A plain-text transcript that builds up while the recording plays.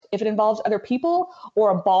if it involves other people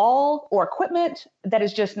or a ball or equipment, that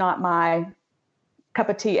is just not my cup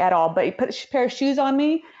of tea at all. But you put a pair of shoes on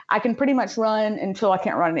me, I can pretty much run until I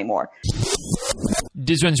can't run anymore.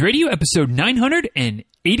 Diz Runs Radio, episode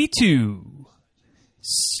 982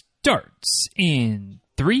 starts in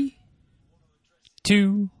 3,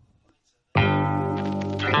 2.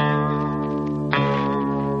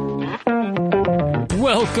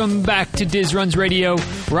 Welcome back to Diz Runs Radio,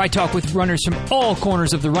 where I talk with runners from all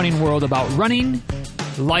corners of the running world about running,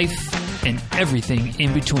 life, and everything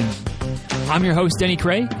in between. I'm your host, Denny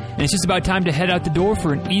Cray, and it's just about time to head out the door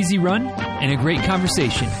for an easy run and a great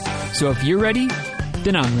conversation. So if you're ready,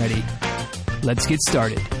 then I'm ready. Let's get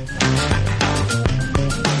started.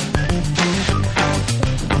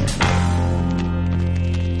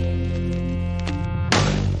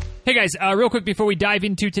 Hey guys, real quick before we dive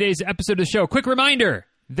into today's episode of the show, quick reminder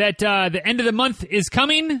that the end of the month is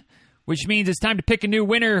coming, which means it's time to pick a new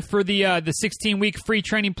winner for the 16-week free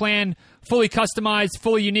training plan, fully customized,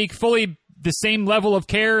 fully unique, fully the same level of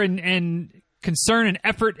care and concern and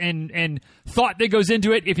effort and thought that goes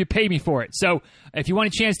into it if you pay me for it. So if you want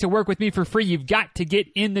a chance to work with me for free, you've got to get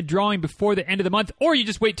in the drawing before the end of the month, or you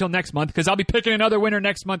just wait till next month, because I'll be picking another winner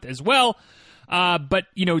next month as well. But,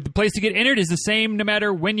 you know, the place to get entered is the same no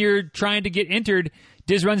matter when you're trying to get entered.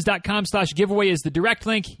 DizRuns.com/giveaway is the direct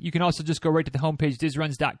link. You can also just go right to the homepage,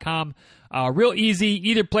 DizRuns.com. Real easy.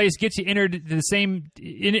 Either place gets you entered to the same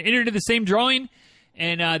drawing,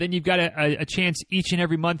 and then you've got a chance each and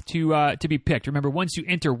every month to be picked. Remember, once you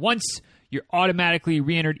enter once, you're automatically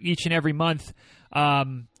re-entered each and every month.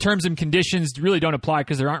 Terms and conditions really don't apply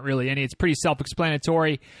because there aren't really any. It's pretty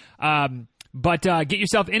self-explanatory. But get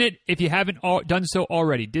yourself in it if you haven't done so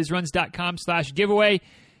already. DizRuns.com/giveaway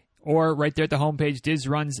or right there at the homepage,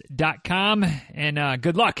 DizRuns.com. And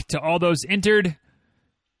good luck to all those entered.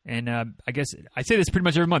 And I guess I say this pretty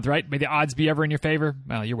much every month, right? May the odds be ever in your favor.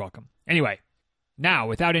 Well, you're welcome. Anyway, now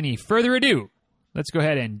without any further ado, let's go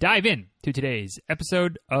ahead and dive in to today's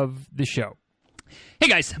episode of the show. Hey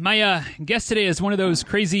guys, my guest today is one of those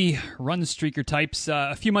crazy run streaker types.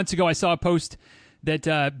 A few months ago, I saw a post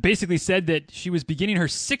that basically said that she was beginning her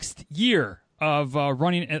 6th year of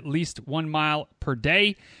running at least 1 mile per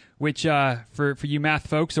day, which for you math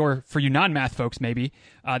folks, or for you non-math folks maybe,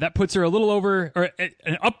 that puts her a little over, or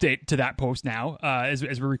an update to that post now, as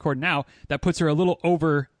we're recording now, that puts her a little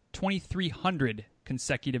over 2,300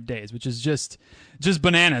 consecutive days, which is just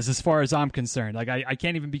bananas as far as I'm concerned. Like I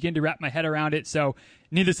can't even begin to wrap my head around it. So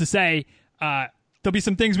needless to say, there'll be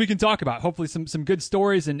some things we can talk about. Hopefully some good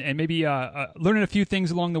stories and maybe learning a few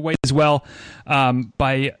things along the way as well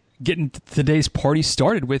by getting today's party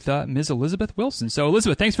started with Ms. Elizabeth Wilson. So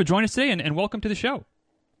Elizabeth, thanks for joining us today and welcome to the show.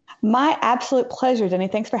 My absolute pleasure, Denny.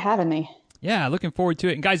 Thanks for having me. Yeah, looking forward to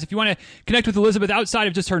it. And guys, if you want to connect with Elizabeth outside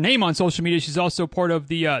of just her name on social media, she's also part of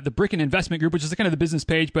the Bricken Investment Group, which is kind of the business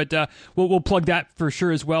page, but we'll plug that for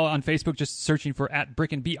sure as well on Facebook, just searching for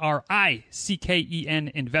 @Bricken,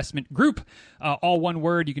 BRICKEN Investment Group. All one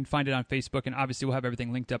word. You can find it on Facebook, and obviously we'll have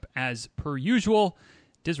everything linked up as per usual.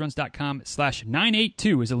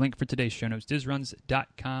 DizRuns.com/982 is a link for today's show notes.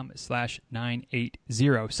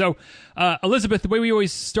 DizRuns.com/980. So, Elizabeth, the way we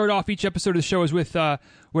always start off each episode of the show is with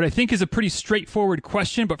what I think is a pretty straightforward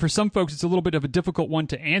question, but for some folks it's a little bit of a difficult one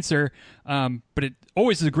to answer. But it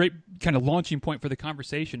always is a great kind of launching point for the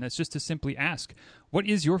conversation. That's just to simply ask, what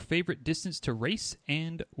is your favorite distance to race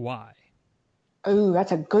and why? Oh,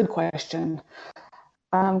 that's a good question.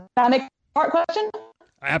 Can I make a part question?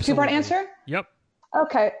 Absolutely. 2-part answer? Yep.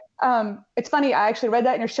 Okay. It's funny. I actually read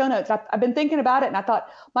that in your show notes. I've been thinking about it, and I thought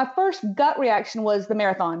my first gut reaction was the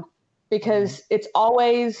marathon, because it's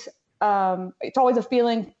always a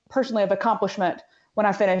feeling personally of accomplishment when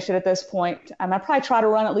I finish it at this point. I probably try to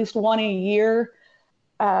run at least one a year,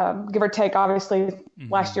 give or take. Obviously,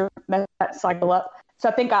 last year messed that cycle up. So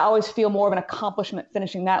I think I always feel more of an accomplishment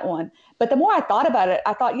finishing that one. But the more I thought about it,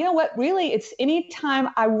 I thought, you know what? Really, it's any time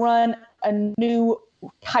I run a new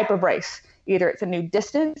type of race. Either it's a new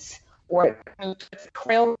distance or it's a new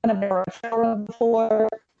trail run. I've never run before.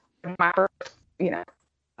 My first,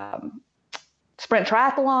 sprint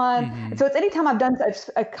triathlon. And so it's anytime I've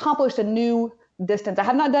accomplished a new distance. I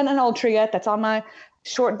have not done an ultra yet. That's on my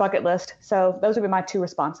short bucket list. So those would be my 2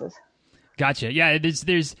 responses. Gotcha. Yeah,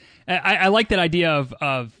 I like that idea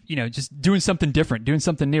of just doing something different, doing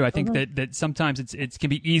something new. I think that sometimes it can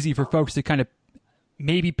be easy for folks to kind of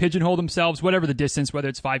maybe pigeonhole themselves, whatever the distance, whether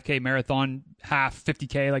it's 5K, marathon, half,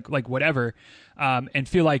 50K, like whatever, and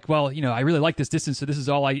feel like, well, I really like this distance, so this is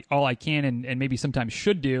all I can and maybe sometimes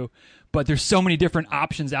should do. but there's so many different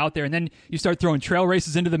options out there. And then you start throwing trail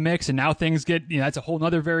races into the mix, and now things get, that's a whole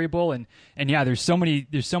nother variable. And yeah, there's so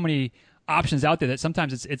many options out there that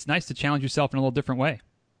sometimes it's nice to challenge yourself in a little different way.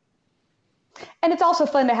 And it's also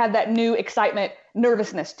fun to have that new excitement,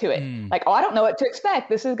 nervousness to it. Like, I don't know what to expect.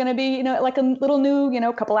 This is going to be, like a little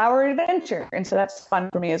new, couple hour adventure. And so that's fun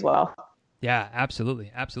for me as well. Yeah,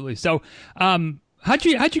 absolutely. Absolutely. So, how'd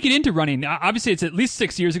you get into running? Obviously it's at least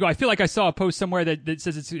 6 years ago. I feel like I saw a post somewhere that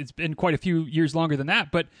says it's been quite a few years longer than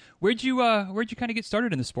that, but where'd you kind of get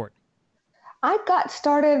started in the sport? I got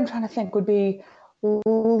started, I'm trying to think, would be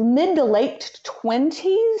mid to late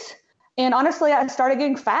 20s. And honestly, I started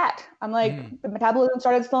getting fat. I'm like, the metabolism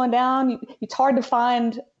started slowing down. It's hard to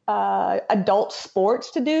find adult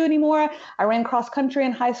sports to do anymore. I ran cross country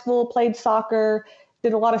in high school, played soccer,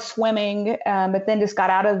 did a lot of swimming, but then just got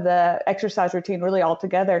out of the exercise routine really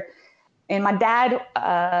altogether. And my dad,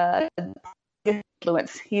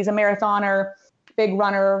 influence. He's a marathoner, big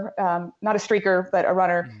runner, not a streaker, but a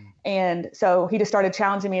runner. And so he just started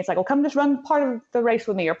challenging me. It's like, well, come just run part of the race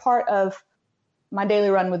with me, or part of my daily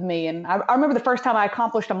run with me. And I remember the first time I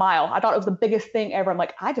accomplished a mile. I thought it was the biggest thing ever. I'm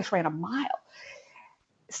like, I just ran a mile.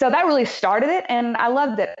 So that really started it, and I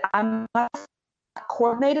loved it. I'm not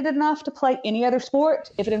coordinated enough to play any other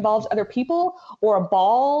sport. If it involves other people or a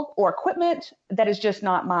ball or equipment, that is just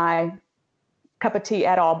not my cup of tea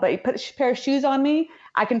at all. But you put a pair of shoes on me,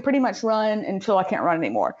 I can pretty much run until I can't run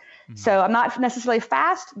anymore. So I'm not necessarily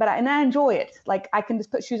fast, but I enjoy it. Like, I can just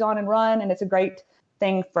put shoes on and run, and it's a great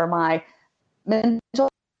thing for my mental.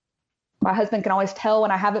 My husband can always tell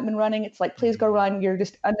when I haven't been running. It's like, please go run. You're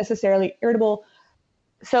just unnecessarily irritable.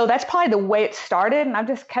 So that's probably the way it started, and I've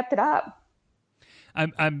just kept it up.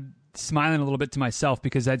 I'm smiling a little bit to myself,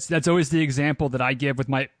 because that's always the example that I give with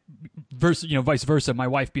my vice versa. My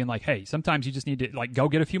wife being like, "Hey, sometimes you just need to go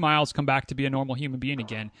get a few miles, come back to be a normal human being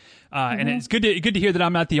again." And it's good to hear that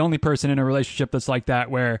I'm not the only person in a relationship that's like that,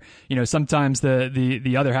 where sometimes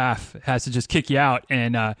the other half has to just kick you out,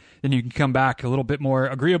 and then you can come back a little bit more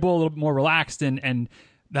agreeable, a little bit more relaxed, and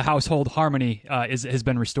the household harmony has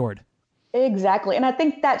been restored. Exactly. And I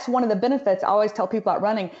think that's one of the benefits I always tell people about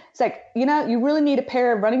running. It's like, you really need a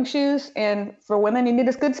pair of running shoes. And for women, you need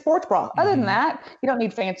a good sports bra. Other than that, you don't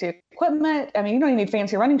need fancy equipment. I mean, you don't even need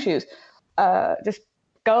fancy running shoes. Just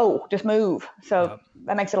go, just move. So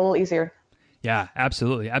that makes it a little easier. Yeah,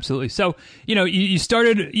 absolutely. Absolutely. So, you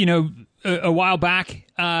started, a while back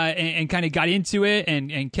and kind of got into it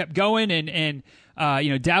and kept going and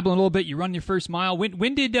dabbling a little bit. You run your first mile.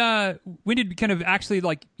 When did kind of actually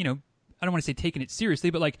I don't want to say taking it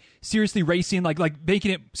seriously, but seriously racing, like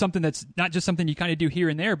making it something that's not just something you kind of do here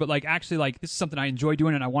and there, but actually this is something I enjoy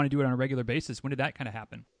doing and I want to do it on a regular basis. When did that kind of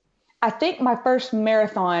happen? I think my first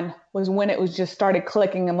marathon was when it was just started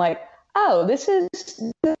clicking. I'm like, oh,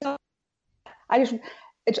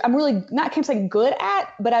 I'm really not, can't say good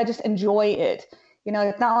at, but I just enjoy it.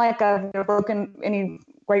 It's not like I've broken any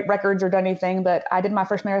great records or done anything, but I did my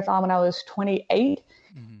first marathon when I was 28.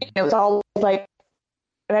 And it was all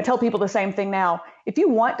and I tell people the same thing now. If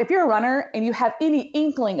you're a runner and you have any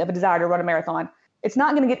inkling of a desire to run a marathon, it's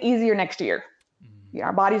not going to get easier next year.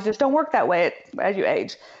 Our bodies just don't work that way as you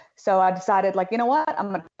age. So I decided, you know what,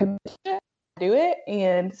 I'm going to do it.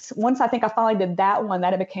 And once I think I finally did that one,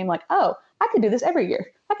 that it became oh, I could do this every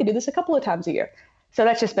year. I could do this a couple of times a year. So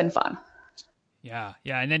that's just been fun. Yeah.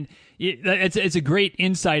 And then it's a great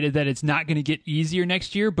insight that it's not going to get easier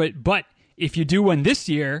next year. But if you do one this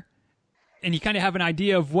year, and you kind of have an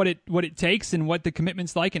idea of what it takes and what the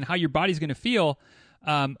commitment's like and how your body's going to feel,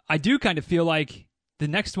 I do kind of feel like the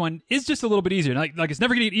next one is just a little bit easier. Like it's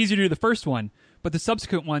never going to get easier to do the first one, but the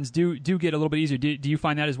subsequent ones do get a little bit easier. Do you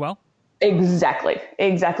find that as well? Exactly.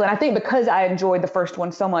 And I think because I enjoyed the first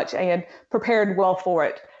one so much and prepared well for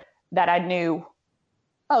it, that I knew,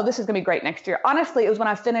 oh, this is going to be great next year. Honestly, it was when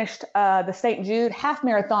I finished the St. Jude half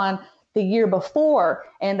marathon the year before,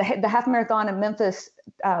 and the half marathon in Memphis,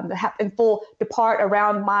 in full depart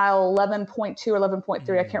around mile 11.2 or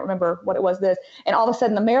 11.3. I can't remember what it was this. And all of a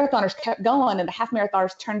sudden the marathoners kept going and the half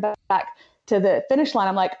marathoners turned back to the finish line.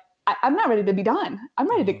 I'm like, I'm not ready to be done. I'm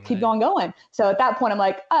ready to keep going. So at that point I'm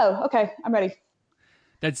like, oh, okay, I'm ready.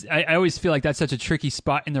 I always feel like that's such a tricky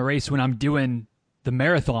spot in the race when I'm doing the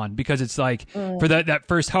marathon, because it's for that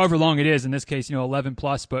first, however long it is, in this case, 11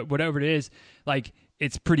 plus, but whatever it is,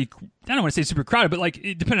 it's pretty, I don't want to say super crowded, but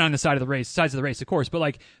depending on the sides of the race, of course,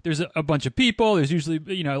 but there's a bunch of people. There's usually,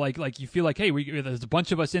 you feel like, hey, there's a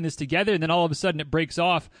bunch of us in this together. And then all of a sudden it breaks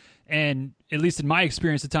off. And at least in my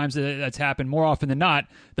experience, the times that's happened, more often than not,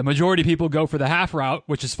 the majority of people go for the half route,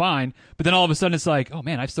 which is fine. But then all of a sudden it's like, oh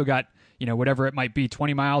man, I've still got, whatever it might be,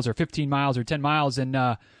 20 miles or 15 miles or 10 miles. And,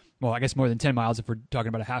 well, I guess more than 10 miles if we're talking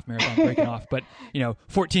about a half marathon breaking off, but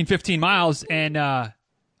 14, 15 miles. And,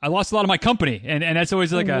 I lost a lot of my company, and that's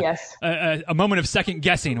always like a moment of second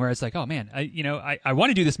guessing where it's like, oh man, I want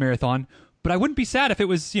to do this marathon, but I wouldn't be sad if it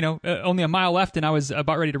was, only a mile left and I was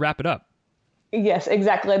about ready to wrap it up. Yes,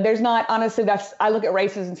 exactly. There's not, honestly, I look at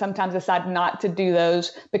races and sometimes decide not to do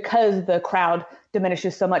those because the crowd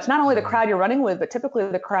diminishes so much. Not only the crowd you're running with, but typically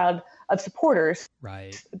the crowd of supporters.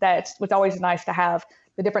 Right. That's what's always nice to have.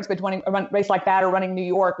 The difference between a race like that or running New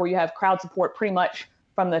York, where you have crowd support pretty much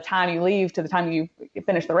from the time you leave to the time you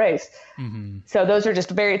finish the race. Mm-hmm. So those are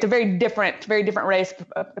just it's a very different race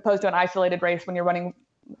opposed to an isolated race when you're running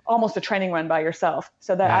almost a training run by yourself.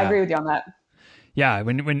 So that I agree with you on that. Yeah.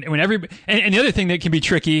 When and the other thing that can be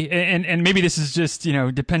tricky, and maybe this is just,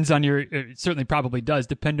 depends on it certainly probably does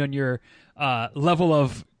depend on your level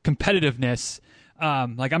of competitiveness.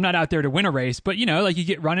 Like I'm not out there to win a race, but like you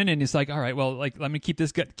get running and it's like, all right, well, like let me keep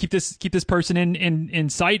this person in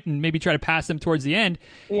sight and maybe try to pass them towards the end.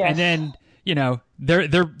 Yes. And then,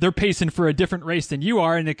 they're pacing for a different race than you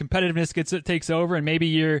are, and the competitiveness takes over, and maybe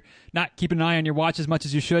you're not keeping an eye on your watch as much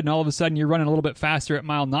as you should, and all of a sudden you're running a little bit faster at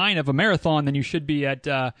mile 9 of a marathon than you should be at,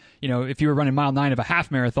 if you were running mile 9 of a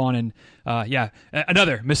half marathon. And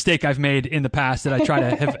another mistake I've made in the past that I try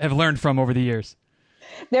to have learned from over the years.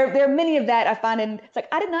 There are many of that I find, and it's like,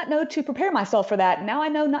 I did not know to prepare myself for that. Now I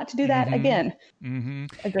know not to do that again. Mm-hmm.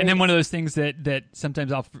 And then one of those things that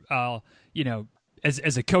sometimes I'll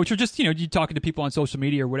as a coach, or just, you talking to people on social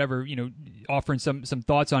media or whatever, offering some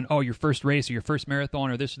thoughts on, your first race or your first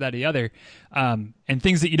marathon or this or that or the other, and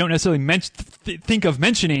things that you don't necessarily think of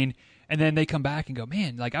mentioning. And then they come back and go,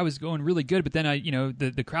 man, like I was going really good, but then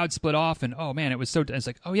the crowd split off, and oh man, it's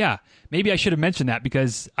like, oh yeah, maybe I should have mentioned that,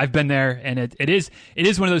 because I've been there, and it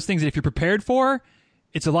is one of those things that if you're prepared for,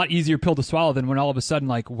 it's a lot easier pill to swallow than when all of a sudden,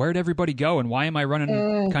 like, where'd everybody go, and why am I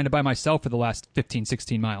running kind of by myself for the last 15,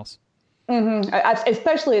 16 miles? Mm-hmm.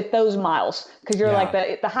 Especially at those miles, because you're like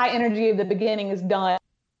the high energy of the beginning is done,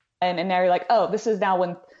 and now you're like, oh, this is now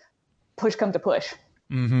when push comes to push.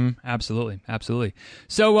 Mm-hmm. Absolutely.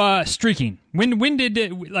 So, streaking. When did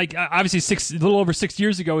it, obviously a little over 6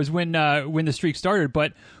 years ago is when the streak started.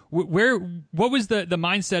 But what was the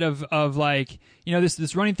mindset of like,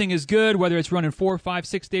 this running thing is good, whether it's running 4, 5,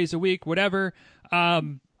 6 days a week, whatever.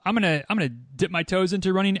 I'm gonna dip my toes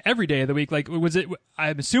into running every day of the week. Like, was it?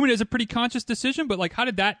 I'm assuming it was a pretty conscious decision, but like, how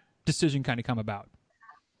did that decision kind of come about?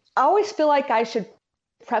 I always feel like I should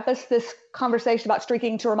preface this conversation about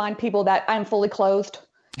streaking to remind people that I'm fully clothed.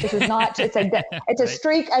 This is not, it's a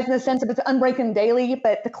streak as in the sense of it's unbroken daily,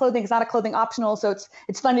 but the clothing is not a clothing optional. So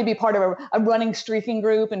it's fun to be part of a running streaking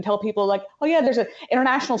group and tell people like, oh yeah, there's an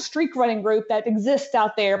international streak running group that exists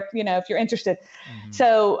out there, if you're interested. Mm-hmm.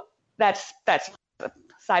 So that's a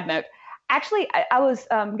side note. Actually, I was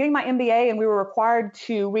getting my MBA, and we were required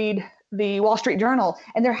to read the Wall Street Journal,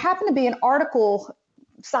 and there happened to be an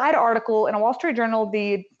side article in a Wall Street Journal,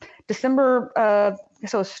 the December,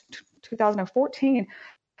 so it was 2014,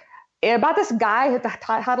 about this guy. The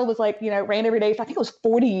title was like, ran every day for, I think it was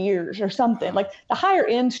 40 years or something. Like the higher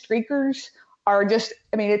end streakers are just,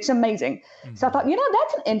 it's amazing. Mm-hmm. So I thought,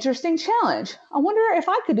 that's an interesting challenge. I wonder if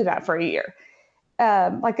I could do that for a year.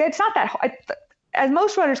 It's not that hard. As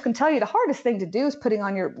most runners can tell you, the hardest thing to do is putting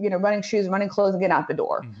on your, running shoes, running clothes, and getting out the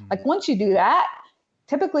door. Mm-hmm. Like once you do that,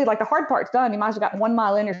 typically, like the hard part's done. You might as well got 1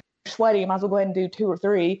 mile in, you're sweaty. You might as well go ahead and do 2 or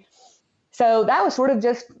 3. So that was sort of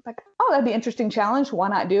just like, oh, that'd be an interesting challenge. Why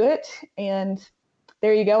not do it? And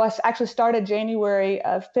there you go. I actually started January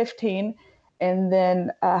of 15, and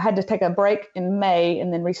then had to take a break in May,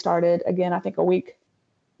 and then restarted again, I think a week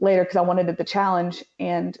later, because I wanted the challenge,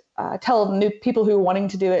 and tell new people who are wanting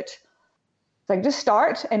to do it, like just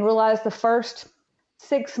start and realize the first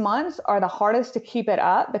 6 months are the hardest to keep it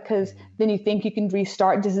up, because then you think you can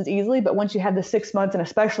restart just as easily. But once you have the 6 months, and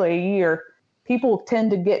especially a year, people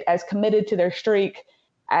tend to get as committed to their streak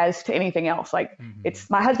as to anything else. Like it's,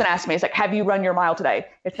 my husband asked me, it's like, have you run your mile today?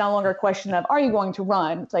 It's no longer a question of, are you going to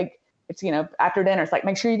run? It's like, it's, after dinner, it's like,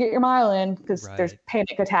 make sure you get your mile in, because there's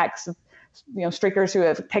panic attacks of, streakers who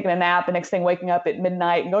have taken a nap, the next thing waking up at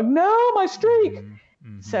midnight and going, no, my streak.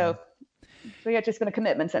 Mm-hmm. So yeah, it's just been a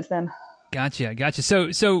commitment since then. Gotcha.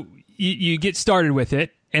 So you get started with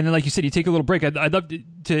it, and then, like you said, you take a little break. I'd love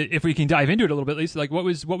to if we can dive into it a little bit, at least. Like, what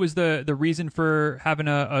was the reason for having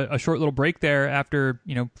a short little break there after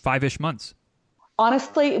 5-ish months?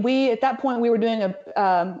 Honestly, at that point we were doing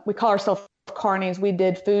we call ourselves carnies, we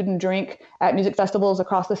did food and drink at music festivals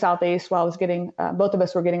across the Southeast while I was getting, both of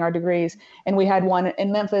us were getting our degrees. And we had one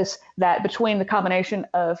in Memphis that between the combination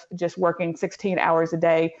of just working 16 hours a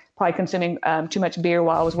day, probably consuming too much beer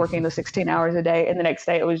while I was working the 16 hours a day. And the next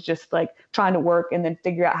day it was just like trying to work and then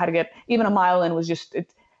figure out how to get even a mile in was just,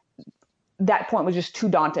 that point was just too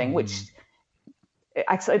daunting, which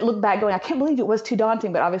I look back going, I can't believe it was too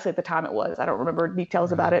daunting, but obviously at the time it was. I don't remember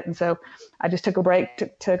details about it. And so I just took a break,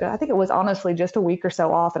 took I think it was honestly just a week or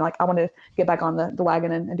so off. And like, I want to get back on the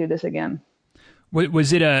wagon and do this again.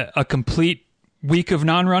 Was it a complete week of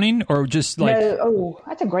non-running or just like? No, oh,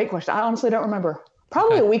 that's a great question. I honestly don't remember.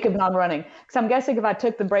 Probably a week of non-running. Because I'm guessing if I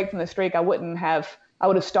took the break from the streak, I would have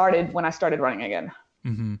started when I started running again.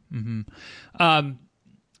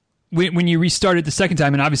 When you restarted the second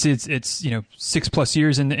time, and obviously it's 6+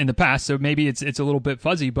 years in the past, so maybe it's a little bit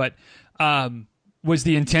fuzzy, but was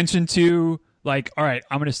the intention to like, all right,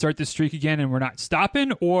 I'm going to start this streak again and we're not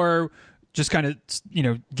stopping, or just kind of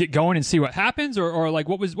get going and see what happens, or like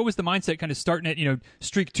what was the mindset kind of starting at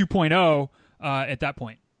streak 2.0 at that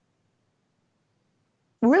point?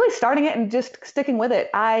 Really starting it and just sticking with it.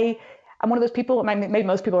 I'm one of those people, maybe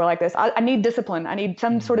most people are like this. I need discipline. I need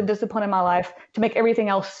some sort of discipline in my life to make everything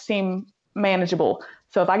else seem manageable.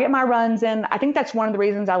 So if I get my runs in, I think that's one of the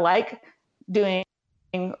reasons I like doing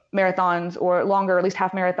marathons or longer, or at least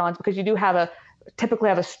half marathons, because you do typically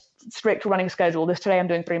have a strict running schedule. Today I'm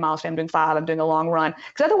doing 3 miles, today I'm doing 5, I'm doing a long run.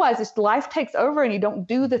 Because otherwise life takes over and you don't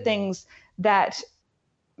do the things that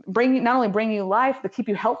not only bring you life, but keep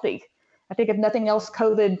you healthy. I think if nothing else,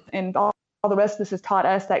 COVID and all the rest of this has taught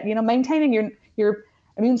us that, maintaining your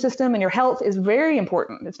immune system and your health is very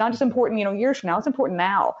important. It's not just important, years from now, it's important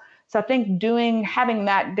now. So I think having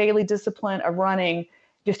that daily discipline of running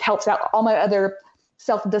just helps out. All my other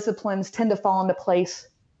self-disciplines tend to fall into place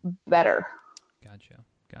better.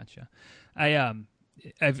 Gotcha.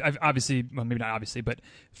 I've obviously, well, maybe not obviously, but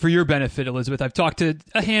for your benefit, Elizabeth, I've talked to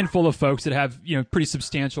a handful of folks that have, pretty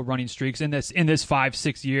substantial running streaks in this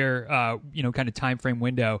 5-6 year, kind of time frame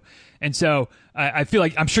window. And so I feel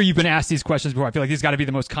like, I'm sure you've been asked these questions before. I feel like these got to be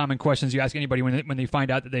the most common questions you ask anybody when they find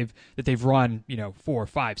out that they've run, 4,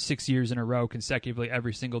 5, 6 years in a row consecutively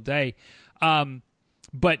every single day.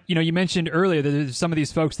 But, you mentioned earlier that there's some of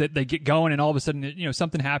these folks that they get going and all of a sudden,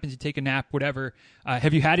 something happens, you take a nap, whatever.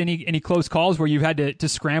 Have you had any close calls where you've had to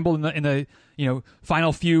scramble in the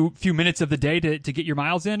final few minutes of the day to get your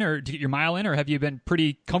miles in or to get your mile in, or have you been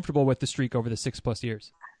pretty comfortable with the streak over the 6+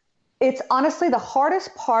 years? It's honestly the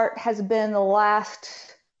hardest part has been the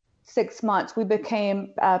last 6 months. We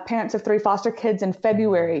became parents of 3 foster kids in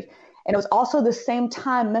February. And it was also the same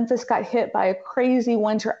time Memphis got hit by a crazy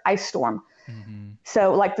winter ice storm. Mm-hmm.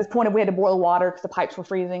 So like the point of we had to boil water because the pipes were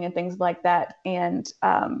freezing and things like that. And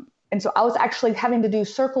so I was actually having to do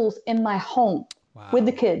circles in my home with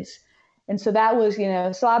the kids. And so that was,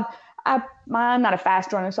 so I'm not a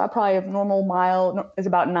fast runner. So I probably have normal mile is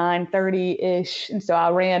about 9:30-ish. And so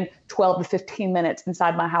I ran 12 to 15 minutes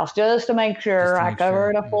inside my house just to make sure I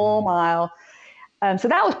covered a full mile. So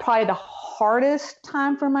that was probably the hardest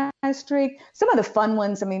time for my streak. Some of the fun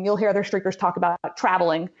ones, you'll hear other streakers talk about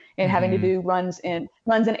traveling and having to do runs in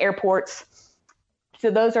airports.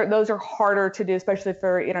 So those are harder to do, especially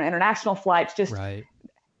for international flights. Just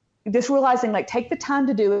realizing, like, take the time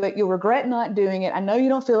to do it. You'll regret not doing it. I know you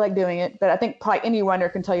don't feel like doing it, but I think probably any runner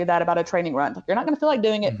can tell you that about a training run. Like, you're not going to feel like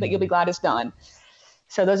doing it, but you'll be glad it's done.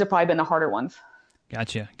 So those have probably been the harder ones.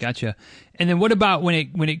 Gotcha. And then what about when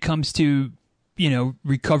it comes to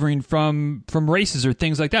recovering from races or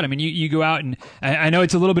things like that? You go out, and I know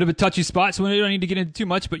it's a little bit of a touchy spot, so we don't need to get into too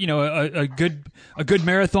much, but a good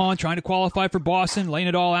marathon, trying to qualify for Boston, laying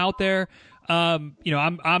it all out there. I'm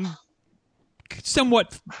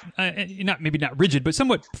somewhat maybe not rigid, but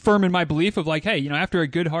somewhat firm in my belief of like, hey, after a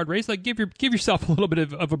good hard race, like give yourself a little bit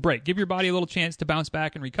of a break, give your body a little chance to bounce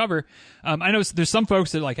back and recover. I know there's some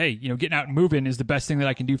folks that are like, hey, getting out and moving is the best thing that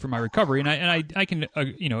I can do for my recovery, and I can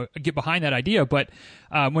get behind that idea. But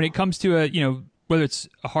when it comes to whether it's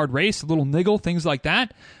a hard race, a little niggle, things like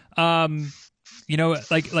that,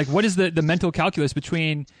 like what is the mental calculus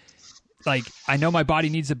between, like, I know my body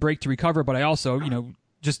needs a break to recover, but I also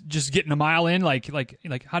just getting a mile in, like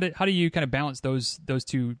how do you kind of balance those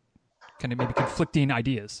two kind of maybe conflicting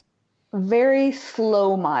ideas? Very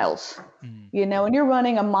slow miles. When you're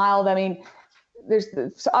running a mile,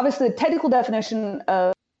 so obviously the technical definition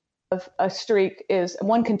of a streak is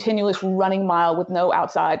one continuous running mile with no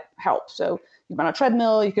outside help. So you run a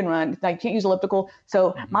treadmill, you can run, you can't use elliptical.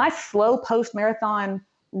 So my slow post-marathon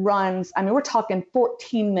runs, we're talking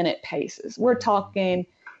 14-minute paces. We're talking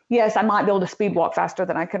yes, I might be able to speed walk faster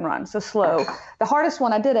than I can run. So slow. The hardest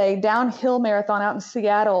one, I did a downhill marathon out in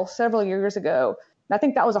Seattle several years ago. I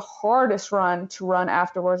think that was the hardest run to run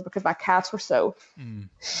afterwards because my calves were so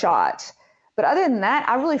shot. But other than that,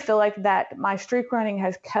 I really feel like that my streak running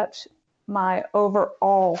has kept my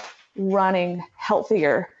overall running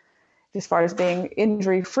healthier as far as being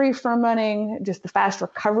injury free from running, just the fast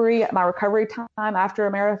recovery. My recovery time after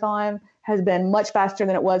a marathon has been much faster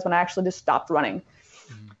than it was when I actually just stopped running.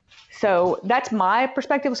 So that's my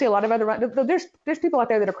perspective. We see a lot of other there's people out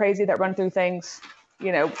there that are crazy that run through things,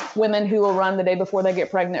 women who will run the day before they get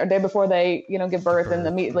pregnant or day before they, give birth and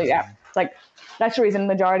immediately after. It's like, that's the reason the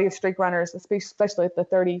majority of streak runners, especially at the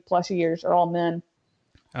 30 plus years, are all men.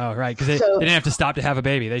 Oh, right. Because they didn't have to stop to have a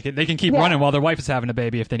baby. They can keep running while their wife is having a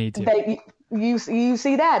baby if they need to. You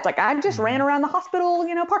see that. It's like, I just ran around the hospital,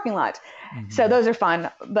 parking lot. So those are fun.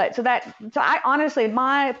 But so I honestly, in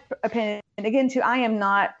my opinion, and again, too, I'm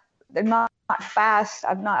not fast.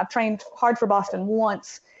 I've trained hard for Boston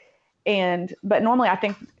once. But normally I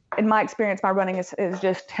think in my experience, my running has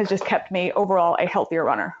just kept me overall a healthier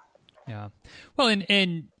runner. Yeah. Well,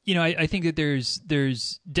 and I think that there's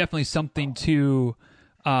definitely something to,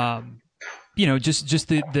 just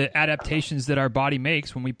the adaptations that our body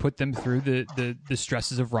makes when we put them through the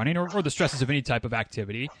stresses of running or the stresses of any type of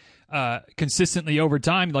activity, consistently over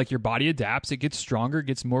time. Like, your body adapts, it gets stronger,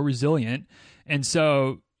 gets more resilient. And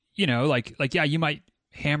so, you might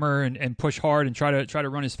hammer and push hard and try to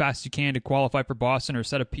run as fast as you can to qualify for Boston or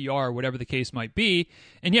set a PR or whatever the case might be.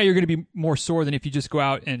 And you're going to be more sore than if you just go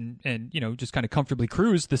out and just kind of comfortably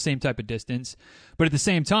cruise the same type of distance. But at the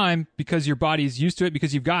same time, because your body's used to it,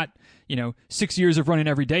 because you've got, 6 years of running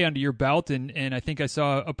every day under your belt. And I think I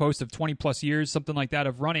saw a post of 20 plus years, something like that,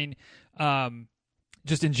 of running,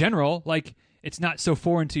 just in general. Like, it's not so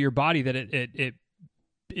foreign to your body that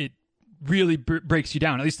it really breaks you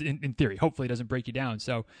down, at least in theory. Hopefully it doesn't break you down.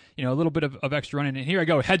 So, a little bit of extra running. And here I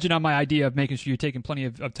go, hedging on my idea of making sure you're taking plenty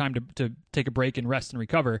of time to take a break and rest and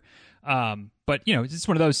recover. But, it's just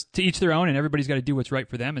one of those, to each their own, and everybody's got to do what's right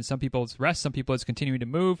for them. And some people it's rest, some people it's continuing to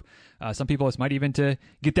move. Some people it's might even to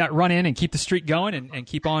get that run in and keep the streak going and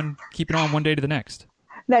keep on one day to the next.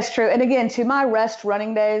 That's true. And again, to my rest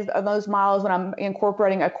running days of those miles, when I'm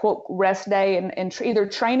incorporating a quote rest day and either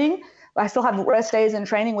training, I still have rest days in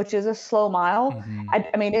training, which is a slow mile. Mm-hmm.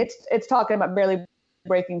 I mean, it's talking about barely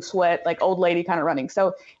breaking sweat, like old lady kind of running.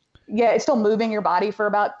 So yeah, it's still moving your body for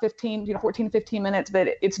about 14 to 15 minutes, but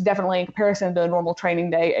it's definitely, in comparison to a normal training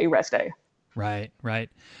day, a rest day. Right. Where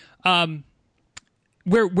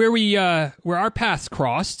our paths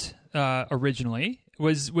crossed originally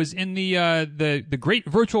was in the Great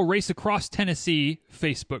Virtual Race Across Tennessee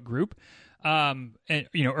Facebook group. And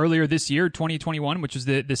earlier this year, 2021, which was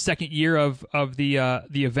the second year of the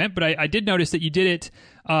event. But I did notice that you did it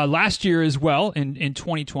last year as well in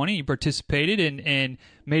 2020. You participated and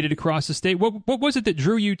made it across the state. What was it that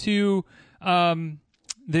drew you to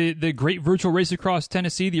the Great Virtual Race Across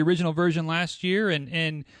Tennessee, the original version last year,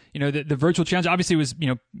 and the virtual challenge? Obviously, was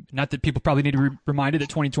not that people probably need to be reminded that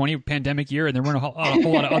 2020 pandemic year, and there weren't a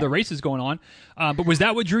whole lot of other races going on. But was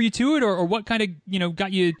that what drew you to it, or what kind of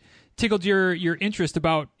got you? Tickled your interest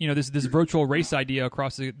about this virtual race idea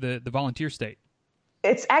across the volunteer state?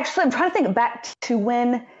 It's actually, I'm trying to think back to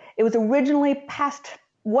when it was originally passed,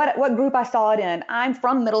 what group I saw it in. I'm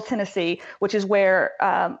from Middle Tennessee, which is where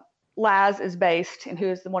Laz is based, and who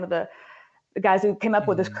is one of the guys who came up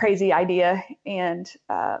with this crazy idea. And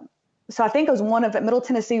so I think it was one of the Middle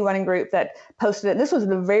Tennessee running group that posted it. And this was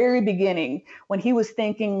the very beginning when he was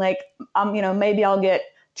thinking like, maybe I'll get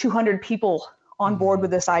 200 people on board with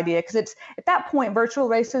this idea, because it's at that point virtual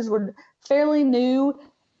races were fairly new,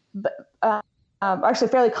 but actually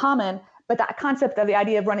fairly common. But that concept of the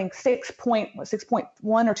idea of running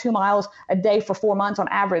 6.1 or 2 miles a day for 4 months on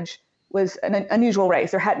average was an unusual race.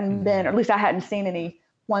 There hadn't been, or at least I hadn't seen any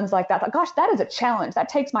ones like that. I thought, gosh, that is a challenge. That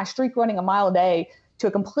takes my streak running a mile a day to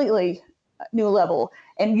a completely new level.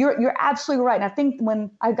 And you're absolutely right. And I think when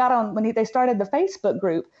they started the Facebook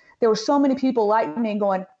group, there were so many people like me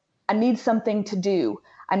going, I need something to do.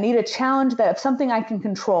 I need a challenge of something I can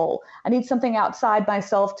control. I need something outside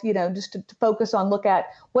myself to, just to focus on, look at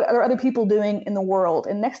what are other people doing in the world.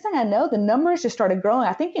 And next thing I know, the numbers just started growing.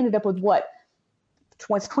 I think ended up with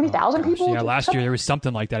 20,000 people? Yeah, last year there was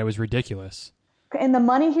something like that. It was ridiculous. And the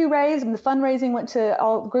money he raised and the fundraising went to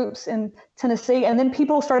all groups in Tennessee. And then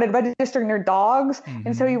people started registering their dogs. Mm-hmm.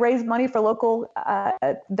 And so he raised money for local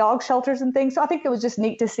dog shelters and things. So I think it was just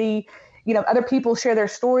neat to see other people share their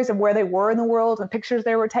stories of where they were in the world and pictures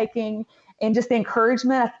they were taking, and just the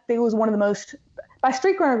encouragement. I think it was one of the most, my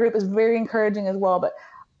streak runner group is very encouraging as well. But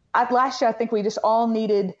last year, I think we just all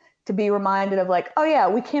needed to be reminded of like, oh yeah,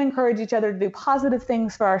 we can encourage each other to do positive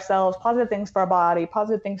things for ourselves, positive things for our body,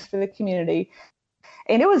 positive things for the community.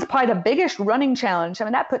 And it was probably the biggest running challenge. I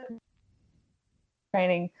mean, that put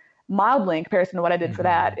training mildly in comparison to what I did for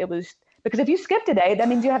that. It was because if you skipped a day, that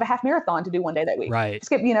means you have a half marathon to do one day that week. Right.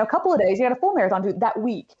 Skip, a couple of days, you got a full marathon to do that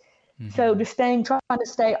week. So just trying to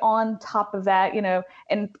stay on top of that,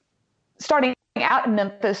 and starting out in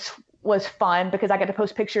Memphis was fun because I got to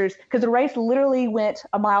post pictures because the race literally went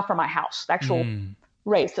a mile from my house, the actual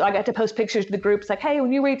race. So I got to post pictures to the groups like, hey,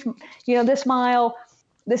 when you reach, this mile,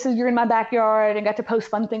 you're in my backyard, and got to post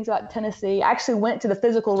fun things about Tennessee. I actually went to the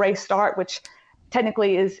physical race start, which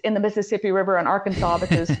technically is in the Mississippi River in Arkansas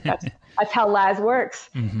because that's how Laz works.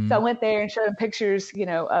 So I went there and showed them pictures,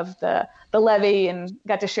 of the levee and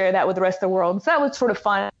got to share that with the rest of the world. So that was sort of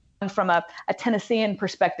fun from a Tennessean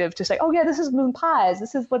perspective to say, oh yeah, this is moon pies.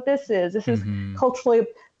 This is what this is. This is culturally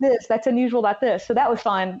this, that's unusual about this. So that was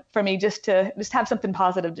fun for me just to have something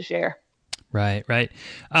positive to share. Right.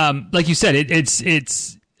 Like you said,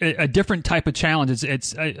 it's a different type of challenge.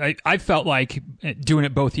 I felt like doing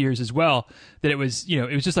it both years as well, that it was,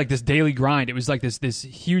 it was just like this daily grind. It was like this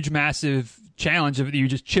huge, massive challenge of you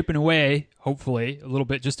just chipping away, hopefully a little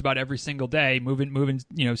bit, just about every single day, moving,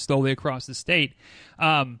 slowly across the state.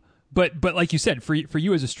 But like you said, for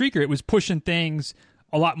you as a streaker, it was pushing things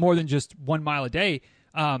a lot more than just 1 mile a day.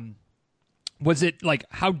 Was it like,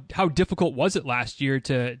 how difficult was it last year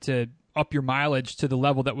to up your mileage to the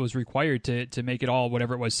level that was required to make it all,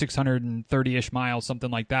 whatever it was, 630-ish miles,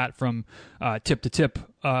 something like that, from tip to tip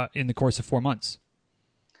in the course of 4 months?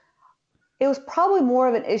 It was probably more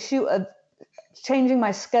of an issue of changing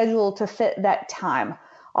my schedule to fit that time.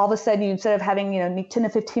 All of a sudden, instead of having 10 to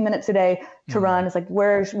 15 minutes a day to run, it's like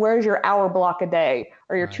where's your hour block a day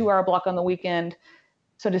or your 2 hour block on the weekend?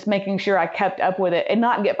 So just making sure I kept up with it and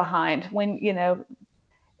not get behind. When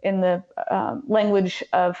in the language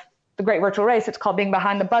of the Great Virtual Race, it's called being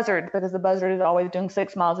behind the buzzard, because the buzzard is always doing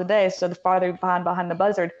 6 miles a day. So the farther you're behind the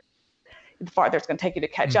buzzard, the farther it's going to take you to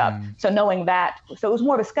catch up. So knowing that, so it was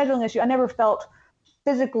more of a scheduling issue. I never felt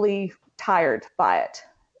physically tired by it.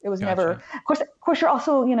 It was never, of course, you're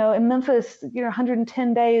also, in Memphis,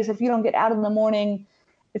 110 days. If you don't get out in the morning,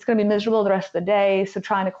 it's going to be miserable the rest of the day. So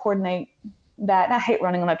trying to coordinate that. And I hate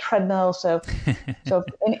running on a treadmill. So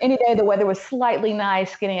any day the weather was slightly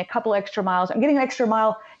nice, getting a couple extra miles. I'm getting an extra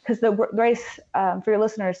mile because the race, for your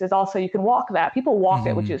listeners, is also, you can walk that. People walk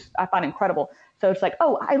it, which is, I find incredible. So it's like,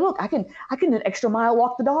 oh, I can an extra mile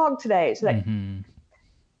walk the dog today. So that,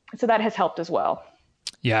 so that has helped as well.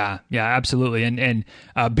 Yeah, absolutely. And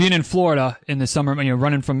being in Florida in the summer,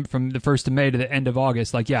 running from the 1st of May to the end of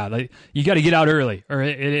August, like you got to get out early, or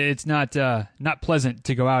it's not pleasant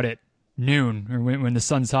to go out at noon or when the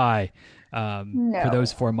sun's high. For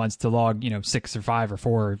those 4 months to log 6 or 5 or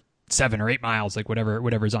 4 or 7 or 8 miles, like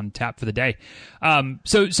whatever's on tap for the day.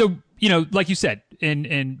 So like you said,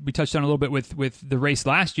 and we touched on a little bit with the race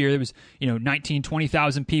last year. It was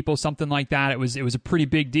 20,000 people, something like that. It was a pretty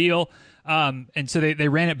big deal. And so they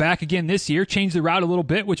ran it back again this year, changed the route a little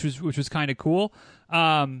bit, which was kind of cool.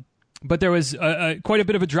 But there was quite a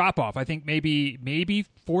bit of a drop off. I think maybe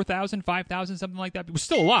 4,000, 5,000, something like that. It was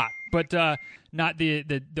still a lot, but not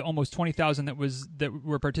the almost 20,000 that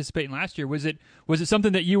were participating last year. Was it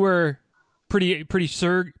something that you were pretty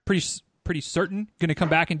certain going to come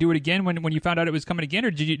back and do it again when you found out it was coming again,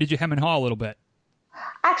 or did you hem and haw a little bit?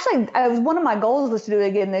 Actually, one of my goals was to do it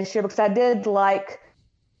again this year because I did like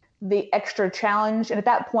the extra challenge. And at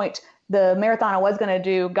that point, the marathon I was going to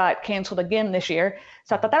do got canceled again this year.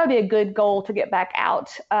 So I thought that would be a good goal to get back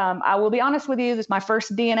out. I will be honest with you, this is my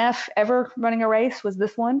first DNF ever running a race, was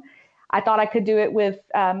this one. I thought I could do it with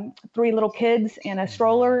 3 little kids in a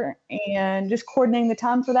stroller and just coordinating the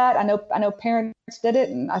time for that. I know parents did it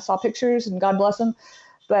and I saw pictures and God bless them.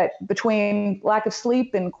 But between lack of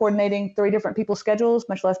sleep and coordinating 3 different people's schedules,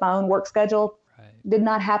 much less my own work schedule, did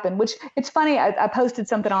not happen, which it's funny. I posted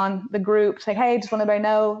something on the group saying, hey, just want everybody to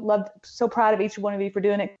know, so proud of each one of you for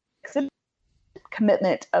doing it. It's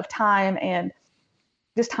commitment of time and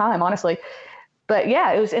just time, honestly. But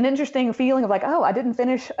yeah, it was an interesting feeling of like, oh, I didn't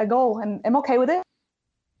finish a goal and I'm okay with it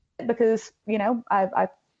because, I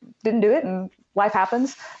didn't do it and life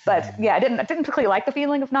happens. But yeah, I didn't particularly like the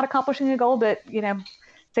feeling of not accomplishing a goal, but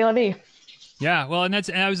c'est la vie. Yeah, well, and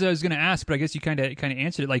I was going to ask, but I guess you kind of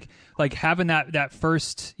answered it. Like having that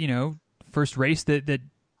first race that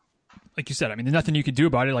like you said, I mean, there's nothing you can do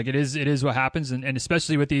about it. Like it is what happens, and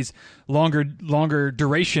especially with these longer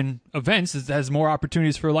duration events, it has more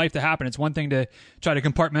opportunities for life to happen. It's one thing to try to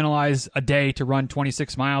compartmentalize a day to run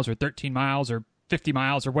 26 miles or 13 miles or 50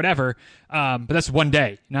 miles or whatever. But that's one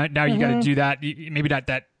day. Now you got to do that. Maybe not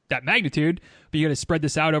that magnitude, but you got to spread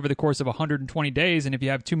this out over the course of 120 days. And if you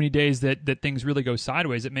have too many days that things really go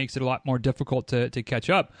sideways, it makes it a lot more difficult to catch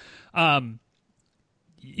up.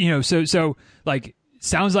 So like,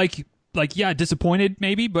 sounds like, yeah, disappointed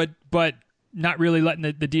maybe, but not really letting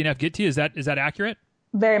the DNF get to you. Is that accurate?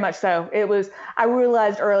 Very much so. I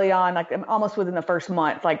realized early on, like almost within the first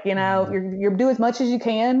month, like, you're do as much as you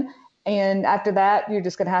can. And after that, you're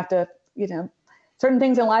just going to have to, certain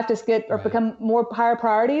things in life just become more higher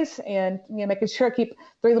priorities, and, making sure I keep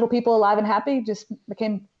 3 little people alive and happy just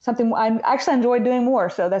became something I actually enjoyed doing more.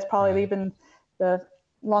 So that's probably even the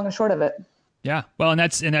long and short of it. Yeah. Well, and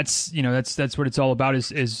that's what it's all about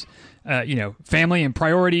is family and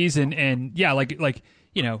priorities and yeah, like,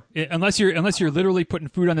 unless you're literally putting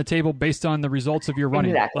food on the table based on the results of your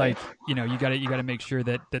running, exactly. you got to make sure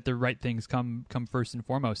that the right things come first and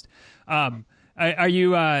foremost. Are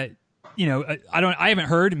you, I haven't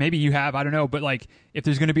heard, maybe you have, I don't know, but like if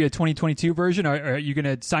there's going to be a 2022 version, are you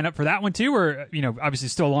going to sign up for that one too? Or, obviously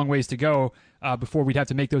still a long ways to go, before we'd have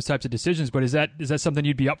to make those types of decisions, but is that something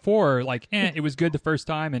you'd be up for, or like, it was good the first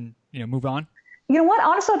time and, move on? You know what?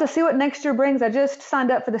 Honestly, I'll have to see what next year brings. I just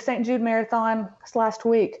signed up for the St. Jude Marathon last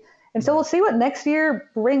week. And so we'll see what next year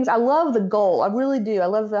brings. I love the goal. I really do. I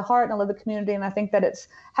love the heart and I love the community. And I think that it's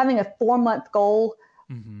having a 4-month goal.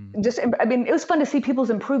 It was fun to see people's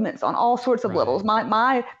improvements on all sorts of levels.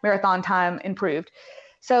 My marathon time improved.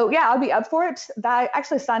 So yeah, I'll be up for it. I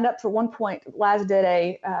actually signed up for one point. Laz did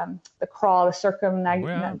the crawl, the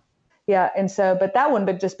circumnavigation. Yeah. And so, but that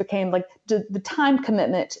one just became like the time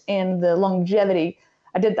commitment and the longevity.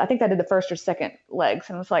 I think I did the first or second legs,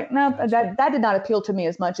 and I was like, no, that did not appeal to me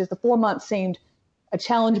as much as the 4 months seemed a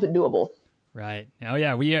challenge, but doable. Right. Oh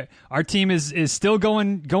yeah. Our team is still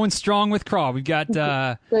going strong with crawl. We've got,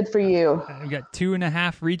 good for you. We've got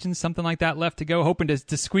 2.5 regions, something like that left to go, hoping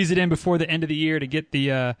to squeeze it in before the end of the year to get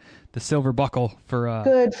the silver buckle for,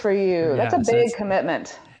 good for you. That's a big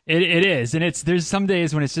commitment. It is. And there's some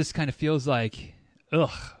days when it just kind of feels like, ugh,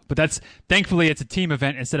 but thankfully it's a team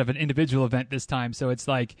event instead of an individual event this time. So it's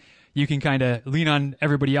like, you can kind of lean on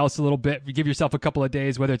everybody else a little bit. Give yourself a couple of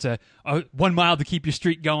days, whether it's a 1 mile to keep your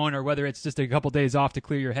streak going, or whether it's just a couple of days off to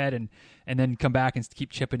clear your head and then come back and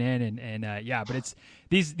keep chipping in. But it's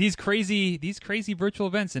these crazy virtual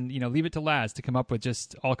events, and leave it to Laz to come up with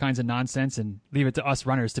just all kinds of nonsense, and leave it to us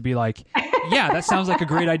runners to be like, yeah, that sounds like a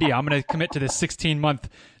great idea. I'm going to commit to this 16-month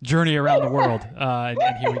journey around the world,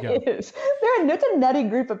 and here we go. It's a nutty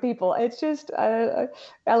group of people. It's just I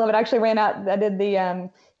love it. I actually ran out. I did the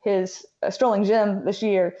his Strolling Gym this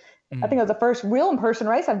year. I think it was the first real in-person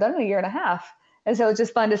race I've done in a year and a half. And so it's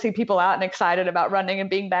just fun to see people out and excited about running and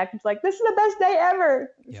being back. It's like, this is the best day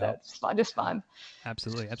ever. Yep. So it's fun, just fun.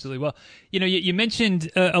 Absolutely. Well, you mentioned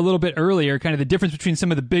a little bit earlier kind of the difference between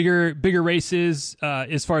some of the bigger races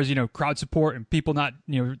as far as, crowd support and people not,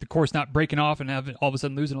 the course not breaking off and have all of a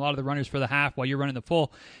sudden losing a lot of the runners for the half while you're running the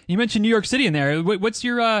full. You mentioned New York City in there. What's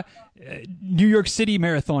your New York City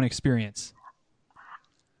marathon experience?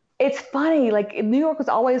 It's funny, like New York was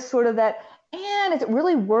always sort of that, and is it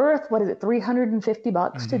really worth, what is it,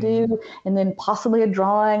 $350 to do? And then possibly a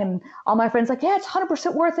drawing, and all my friends like, yeah, it's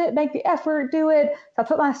 100% worth it. Make the effort, do it. So I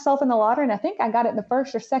put myself in the lottery, and I think I got it in the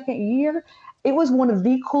first or second year. It was one of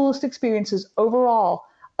the coolest experiences overall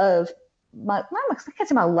of I can't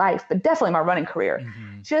say my life, but definitely my running career.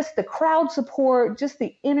 Just the crowd support, just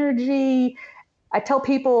the energy. I tell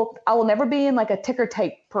people I will never be in like a ticker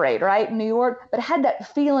tape parade, right, in New York, but I had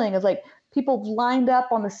that feeling of like people lined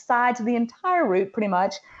up on the sides of the entire route pretty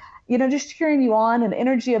much, just cheering you on, and the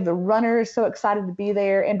energy of the runners, so excited to be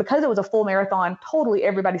there. And because it was a full marathon, totally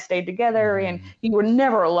everybody stayed together and you were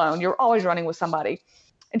never alone. You were always running with somebody.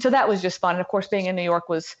 And so that was just fun. And of course, being in New York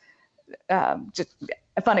was just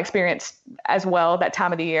a fun experience as well that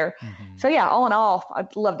time of the year. So yeah, all in all, I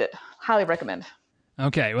loved it. Highly recommend.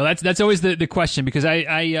 Okay, well that's always the question, because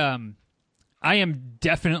I am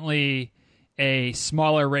definitely a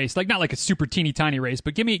smaller race, like not like a super teeny tiny race,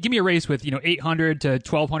 but give me a race with 800 to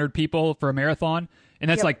 1,200 people for a marathon, and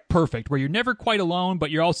that's like perfect, where you're never quite alone, but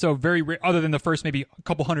you're also other than the first maybe a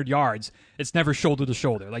couple hundred yards, it's never shoulder to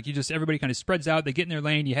shoulder. Like everybody kind of spreads out, they get in their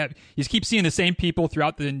lane. You just keep seeing the same people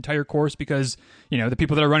throughout the entire course, because the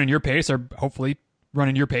people that are running your pace are hopefully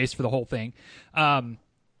running your pace for the whole thing.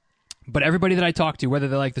 But everybody that I talk to, whether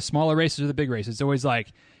they're like the smaller races or the big races, it's always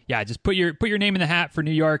like, yeah, just put your name in the hat for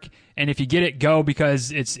New York, and if you get it, go,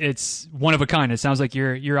 because it's one of a kind. It sounds like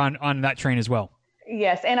you're on that train as well.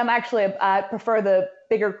 Yes, and I prefer the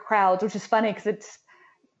bigger crowds, which is funny because it's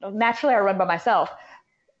naturally I run by myself.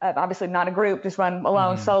 Obviously not a group, just run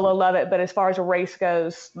alone, solo, love it. But as far as a race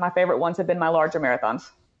goes, my favorite ones have been my larger marathons.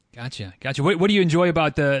 Gotcha. What do you enjoy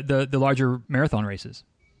about the larger marathon races?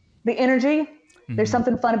 The energy. There's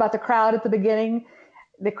something fun about the crowd at the beginning,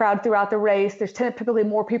 the crowd throughout the race. There's typically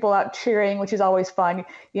more people out cheering, which is always fun.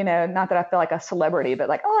 Not that I feel like a celebrity, but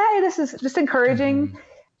like, oh, hey, this is just encouraging.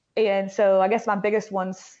 And so I guess my biggest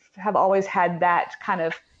ones have always had that kind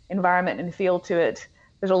of environment and feel to it.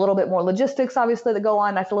 There's a little bit more logistics, obviously, that go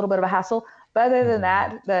on. That's a little bit of a hassle. But other than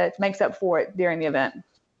that makes up for it during the event.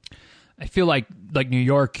 I feel like New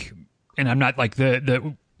York, and I'm not like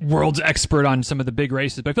the world's expert on some of the big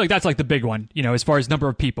races, but I feel like that's like the big one, as far as number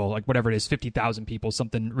of people, like whatever it is, 50,000 people,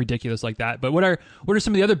 something ridiculous like that. But what are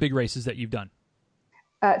some of the other big races that you've done?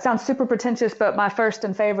 It sounds super pretentious, but my first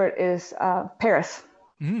and favorite is Paris.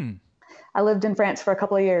 I lived in France for a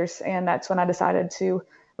couple of years, and that's when I decided to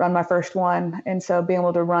run my first one. And so being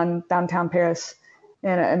able to run downtown Paris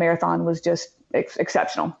in a marathon was just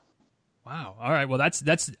exceptional. Wow. All right. Well, that's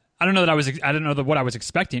I don't know what I was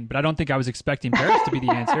expecting, but I don't think I was expecting Paris to be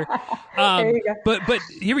the answer. There you go. But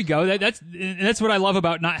here we go. That's what I love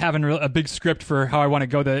about not having a big script for how I want to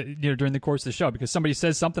go during the course of the show, because somebody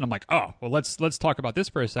says something, I'm like, oh, well, let's talk about this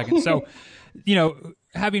for a second. So,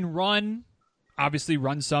 having obviously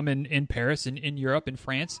run some in Paris and in Europe and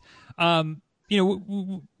France,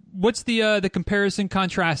 what's the comparison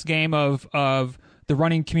contrast game of the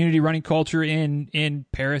running community, running culture in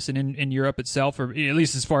Paris and in Europe itself, or at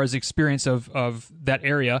least as far as experience of that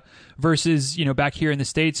area versus, back here in the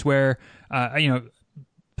States where,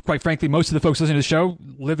 quite frankly, most of the folks listening to the show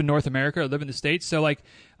live in North America or live in the States. So like,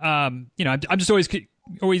 I'm just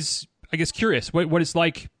always, I guess, curious what it's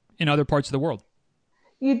like in other parts of the world.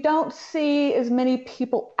 You don't see as many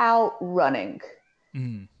people out running.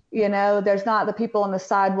 There's not the people on the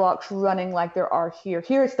sidewalks running like there are here.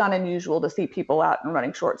 Here, it's not unusual to see people out in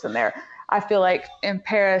running shorts in there. I feel like in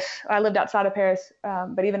Paris, I lived outside of Paris,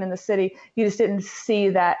 but even in the city, you just didn't see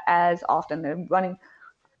that as often.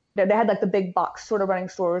 They had like the big box sort of running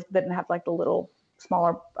stores, but didn't have like the little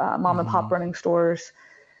smaller mom and pop running stores.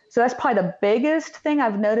 So that's probably the biggest thing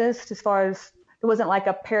I've noticed as far as there wasn't like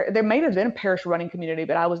there may have been a Paris running community,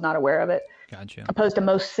 but I was not aware of it. Gotcha. Opposed to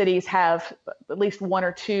most cities have at least one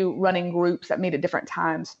or two running groups that meet at different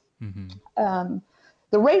times. The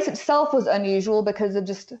race itself was unusual because of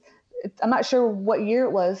I'm not sure what year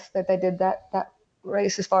it was that they did that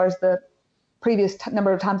race as far as the previous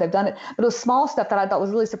number of times they've done it. But it was small stuff that I thought was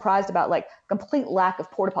really surprised about, like complete lack of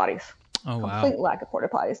porta potties. Oh, wow. Complete lack of porta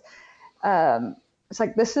potties. It's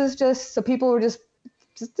like, this is just, so people were just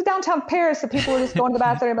downtown Paris, so people were just going to the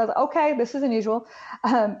bathroom. I was like, okay, this is unusual.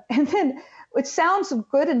 And then, which sounds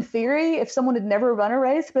good in theory if someone had never run a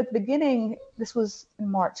race, but at the beginning, this was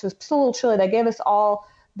in March, so it was still a little chilly. They gave us all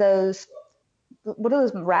those, what are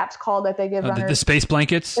those wraps called that they give runners? The space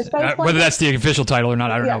blankets? Whether that's the official title or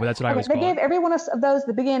not, I don't know, but that's what I always call it. They gave every one of those at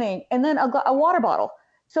the beginning, and then a water bottle.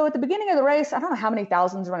 So at the beginning of the race, I don't know how many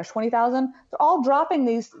thousands runners, 20,000, they're all dropping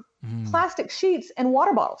these plastic sheets and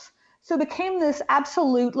water bottles. So it became this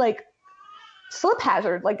absolute like slip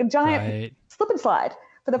hazard, like a giant slip and slide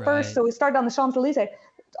for the first. So we started on the Champs-Elysees.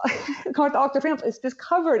 Going to Arc de Triomphe, it's just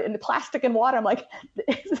covered in plastic and water. I'm like,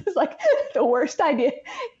 this is like the worst idea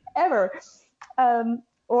ever.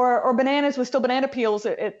 Or bananas with still banana peels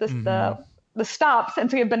at the stops, and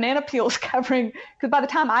so you have banana peels covering, because by the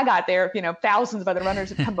time I got there, thousands of other runners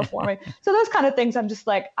had come before me. So those kind of things, I'm just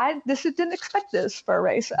like, didn't expect this for a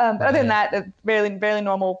race. But other than that, a very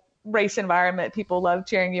normal race environment. People love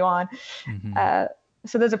cheering you on.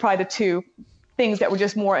 So those are probably the two things that were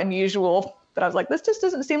just more unusual, that I was like, this just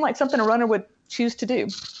doesn't seem like something a runner would choose to do.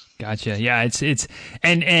 Gotcha. Yeah, it's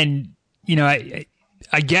and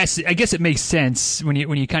I guess it makes sense when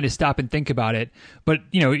you kind of stop and think about it. But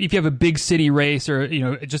if you have a big city race, or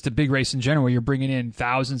just a big race in general, where you're bringing in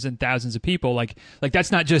thousands and thousands of people, like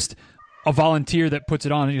that's not just a volunteer that puts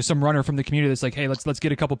it on. Some runner from the community that's like, hey, let's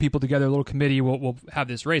get a couple people together, a little committee, we'll have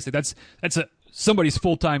this race. Like that's somebody's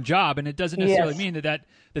full-time job, and it doesn't necessarily mean that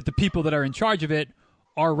the people that are in charge of it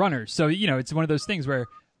are runners. So it's one of those things where,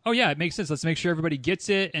 oh yeah, it makes sense. Let's make sure everybody gets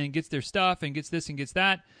it and gets their stuff and gets this and gets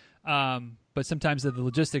that. But sometimes the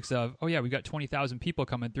logistics of, oh yeah, we got 20,000 people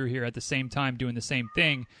coming through here at the same time doing the same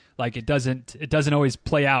thing, like it doesn't always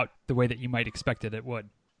play out the way that you might expect it would.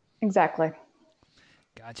 Exactly.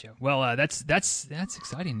 Gotcha. Well, that's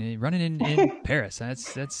exciting. Running in Paris.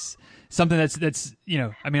 That's something that's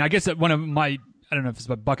I mean, I guess that one of my, I don't know if it's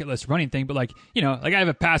a bucket list running thing, but like I have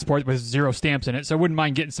a passport with 0 stamps in it, so I wouldn't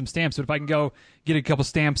mind getting some stamps. But if I can go get a couple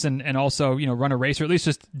stamps and also run a race, or at least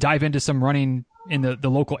just dive into some running in the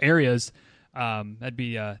local areas, that'd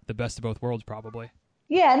be the best of both worlds, probably.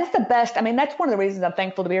 Yeah, and it's the best. I mean, that's one of the reasons I'm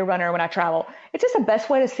thankful to be a runner when I travel. It's just the best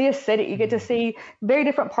way to see a city. You get to see very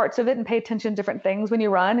different parts of it and pay attention to different things when you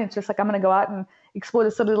run. It's just like I'm going to go out and explore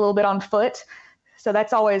the city a little bit on foot. So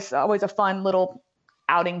that's always a fun little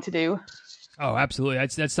outing to do. Oh, absolutely.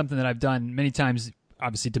 That's something that I've done many times,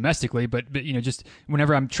 obviously domestically, but just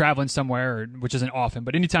whenever I'm traveling somewhere, which isn't often,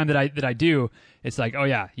 but anytime that I do, it's like, oh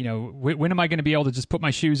yeah, when am I going to be able to just put my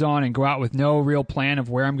shoes on and go out with no real plan of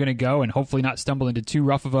where I'm going to go, and hopefully not stumble into too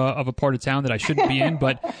rough of a part of town that I shouldn't be in,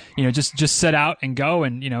 but just set out and go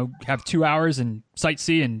and have 2 hours and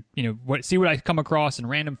sightsee and see what I come across and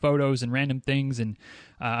random photos and random things and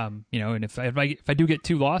and if I do get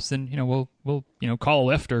too lost, then we'll call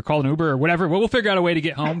a Lyft or call an Uber or whatever. We'll figure out a way to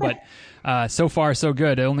get home. But so far so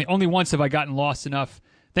good. Only once have I gotten lost enough.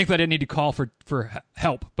 Thankfully, I didn't need to call for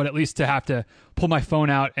help, but at least to have to pull my phone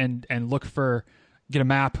out and look get a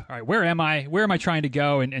map. All right, where am I? Where am I trying to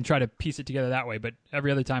go? And try to piece it together that way. But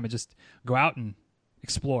every other time, I just go out and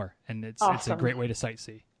explore, and it's a great way to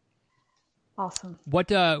sightsee. Awesome.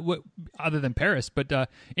 What other than Paris, but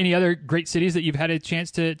any other great cities that you've had a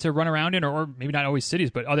chance to run around in, or maybe not always cities,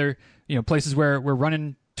 but other places where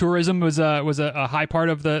running tourism was a high part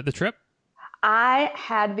of the trip? I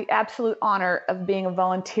had the absolute honor of being a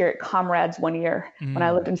volunteer at Comrades one year when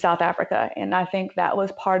I lived in South Africa, and I think that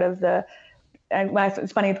was part of the. And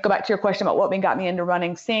it's funny to go back to your question about what got me into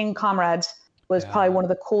running. Seeing Comrades was probably one of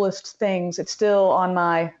the coolest things. It's still on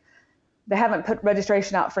my. They haven't put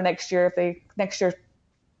registration out for next year. Next year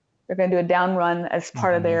they're going to do a down run as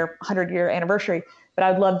part of their 100-year anniversary. But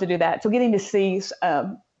I'd love to do that. So getting to see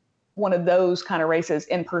one of those kind of races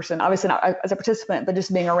in person, obviously not as a participant, but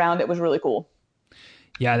just being around it was really cool.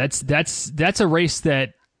 Yeah, that's a race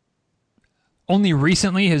that only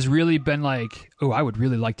recently has really been like, oh, I would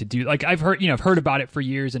really like to do. Like I've heard about it for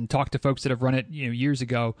years and talked to folks that have run it years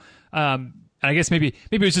ago. And I guess maybe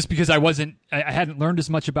it was just because I hadn't learned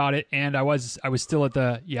as much about it, and I was still at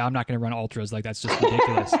I'm not going to run ultras, like that's just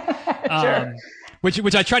ridiculous. Sure.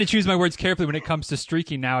 Which I try to choose my words carefully when it comes to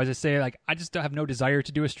streaking now, as I say, like I just have no desire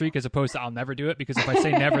to do a streak, as opposed to I'll never do it, because if I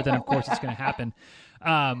say never, then of course it's going to happen.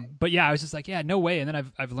 But yeah, I was just like, yeah, no way. And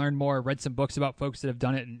then I've learned more, read some books about folks that have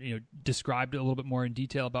done it, and described it a little bit more in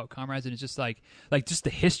detail about Comrades, and it's just like just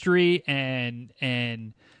the history and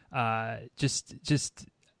just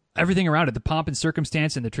everything around it, the pomp and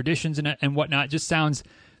circumstance and the traditions and whatnot, just sounds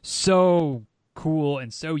so cool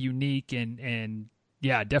and so unique, and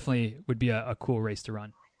yeah, definitely would be a cool race to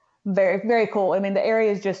run. Very, very cool. I mean, the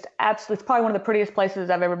area is just absolutely, it's probably one of the prettiest places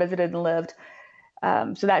I've ever visited and lived.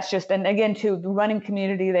 So that's just, and again, too, the running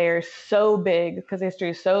community there is so big because the history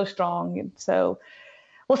is so strong. And so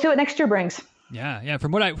we'll see what next year brings. Yeah.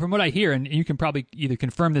 From what I hear, and you can probably either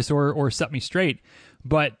confirm this or set me straight,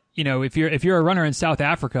 but if you're a runner in South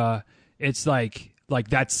Africa, it's like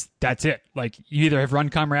that's it. Like you either have run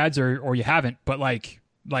Comrades or you haven't, but like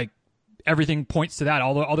everything points to that.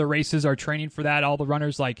 All the races are training for that. All the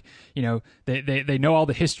runners, they know all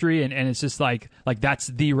the history, and it's just like that's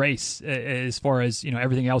the race as far as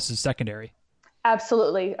everything else is secondary.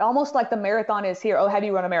 Absolutely. Almost like the marathon is here. Oh, have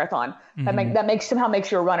you run a marathon? Mm-hmm. That somehow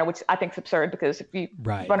makes you a runner, which I think is absurd, because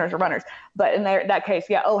runners are runners. But in that case,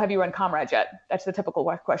 yeah. Oh, have you run Comrades yet? That's the typical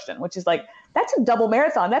question, which is like, that's a double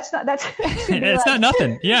marathon. That's it's not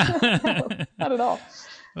nothing. Yeah. No, not at all.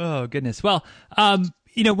 Oh goodness. Well,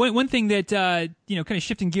 one thing that kind of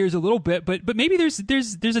shifting gears a little bit, but maybe there's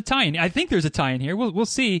a tie-in. I think there's a tie-in here. We'll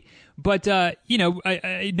see. But I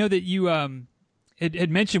know that you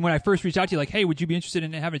had mentioned when I first reached out to you, like, hey, would you be interested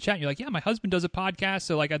in having a chat? And you're like, yeah, my husband does a podcast,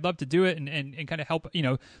 so like I'd love to do it and kind of help,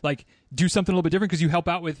 like do something a little bit different, because you help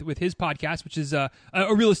out with his podcast, which is a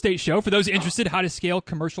real estate show. For those interested, How to Scale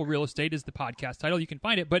Commercial Real Estate is the podcast title. You can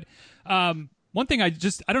find it. But one thing I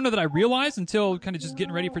don't know that I realized until kind of just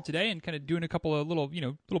getting ready for today and kind of doing a couple of little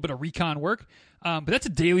bit of recon work. But that's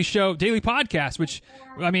a daily show, daily podcast, which,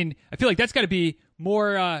 I mean, I feel like that's got to be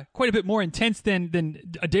more, quite a bit more intense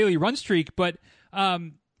than a daily run streak. But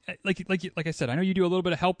like I said, I know you do a little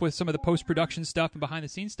bit of help with some of the post-production stuff and behind the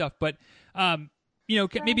scenes stuff, but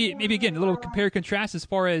maybe again, a little compare and contrast as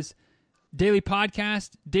far as daily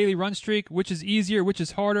podcast, daily run streak, which is easier, which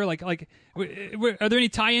is harder? Like, are there any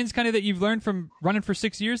tie-ins kind of that you've learned from running for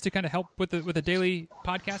 6 years to kind of help with a daily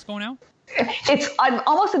podcast going out? I'm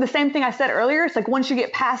almost at the same thing I said earlier. It's like once you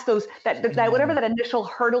get past those, that whatever that initial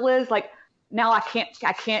hurdle is, like now I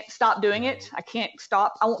can't stop doing it. I can't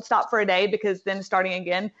stop. I won't stop for a day, because then starting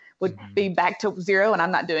again would be back to zero, and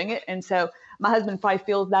I'm not doing it. And so my husband probably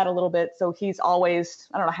feels that a little bit. So he's always,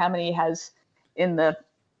 I don't know how many he has in the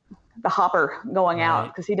hopper going out,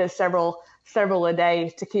 because he does several a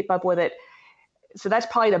day to keep up with it. So that's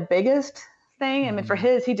probably the biggest thing. I mean, for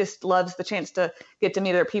he just loves the chance to get to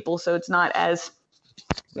meet other people. So it's not as,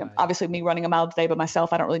 obviously me running a mile a day by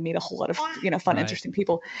myself, I don't really meet a whole lot of, fun, interesting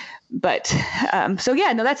people. But, so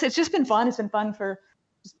yeah, no, it's just been fun. It's been fun for,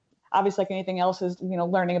 obviously, like anything else, is,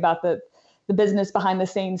 learning about the business behind the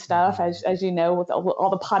scenes stuff, as you know, with all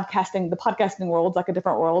the podcasting world's like a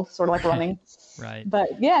different world, sort of like running. Right. But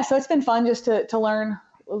yeah, so it's been fun just to learn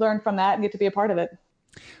from that and get to be a part of it.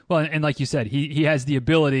 Well, and like you said, he has the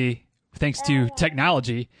ability, thanks to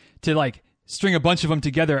technology, to like string a bunch of them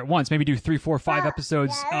together at once, maybe do 3, 4, 5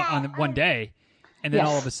 episodes on one day. And then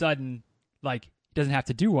all of a sudden, like, doesn't have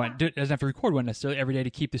to record one necessarily every day to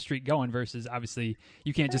keep the streak going, versus obviously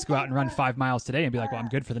you can't just go out and run 5 miles today and be like, well, I'm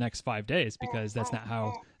good for the next 5 days, because that's not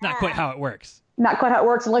quite how it works. Not quite how it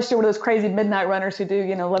works, unless you're one of those crazy midnight runners who do,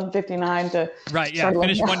 11:59 to right. Yeah.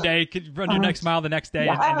 Finish one day, run your next mile the next day.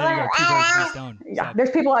 And there you go. 2 birds, 1 stone. Yeah.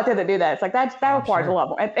 There's people out there that do that. It's like that requires a lot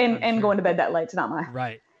more, and going to bed that late. It's not my.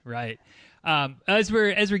 Right. As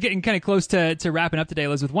we're getting kind of close to wrapping up today,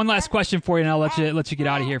 Elizabeth, one last question for you, and I'll let you get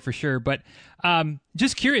out of here for sure. But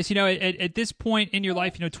just curious, at this point in your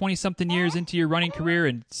life, 20 something years into your running career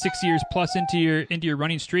and 6 years plus into your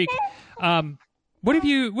running streak, what have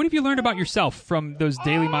you learned about yourself from those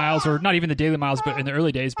daily miles, or not even the daily miles, but in the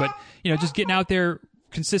early days, but just getting out there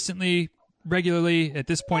consistently, regularly at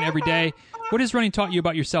this point every day? What has running taught you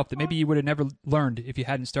about yourself that maybe you would have never learned if you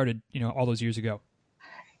hadn't started, all those years ago?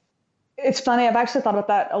 It's funny. I've actually thought about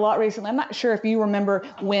that a lot recently. I'm not sure if you remember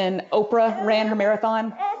when Oprah ran her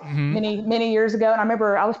marathon many years ago. And I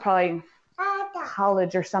remember I was probably in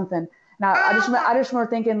college or something. Now I just remember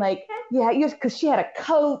thinking like, because she had a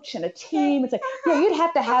coach and a team. It's like, you'd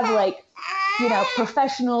have to have like,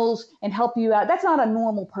 professionals and help you out. That's not a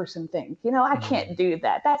normal person thing. I can't do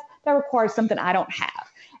that. That requires something I don't have.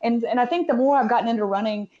 And I think the more I've gotten into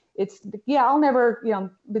running, I'll never,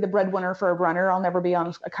 be the breadwinner for a runner. I'll never be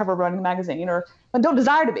on a cover of a running magazine, I don't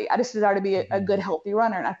desire to be. I just desire to be a good, healthy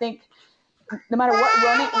runner. And I think no matter what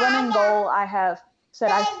running goal I have set,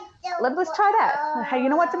 let's try that. Hey,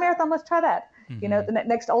 what's a marathon? Let's try that. The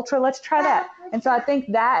next ultra, let's try that. And so I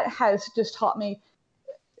think that has just taught me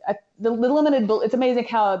the limited. It's amazing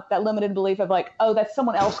how that limited belief of like, oh, that's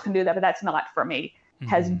someone else can do that, but that's not for me,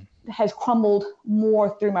 has crumbled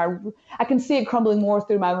more through I can see it crumbling more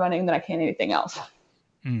through my running than I can anything else.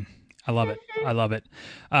 I love it.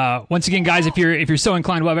 Once again, guys, if you're so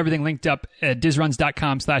inclined, we'll have everything linked up at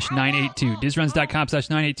dizruns.com/982.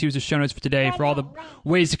 Dizruns.com/982 is the show notes for today for all the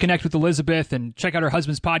ways to connect with Elizabeth, and check out her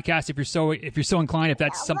husband's podcast if you're so inclined. If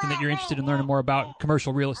that's something that you're interested in learning more about,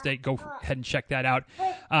 commercial real estate, go ahead and check that out.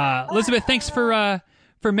 Elizabeth, thanks for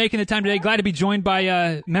making the time today. Glad to be joined by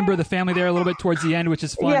a member of the family there a little bit towards the end, which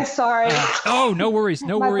is fun. Yeah, sorry. No worries.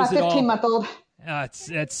 No worries at all. My 15-month-old.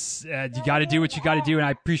 You got to do what you got to do, and I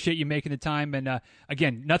appreciate you making the time. And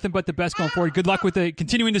again, nothing but the best going forward. Good luck with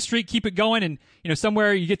continuing the streak. Keep it going, and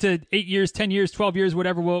somewhere you get to 8 years, 10 years, 12 years,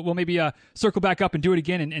 whatever. We'll maybe circle back up and do it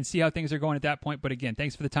again and see how things are going at that point. But again,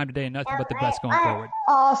 thanks for the time today, and nothing but the best going forward.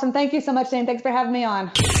 Awesome. Thank you so much, Dane. Thanks for having me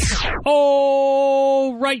on.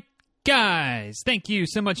 All right. Guys, thank you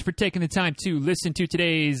so much for taking the time to listen to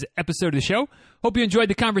today's episode of the show. Hope you enjoyed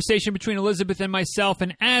the conversation between Elizabeth and myself,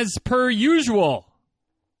 and as per usual,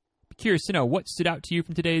 I'm curious to know what stood out to you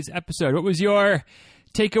from today's episode. What was your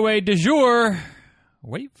takeaway du jour?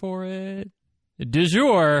 Wait for it. Du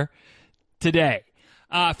jour today.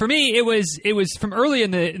 For me, it was from early in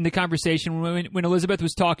the conversation when Elizabeth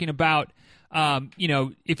was talking about,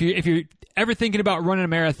 if you're ever thinking about running a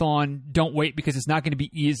marathon, don't wait, because it's not going to be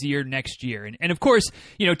easier next year. And of course,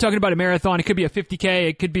 talking about a marathon, it could be a 50K,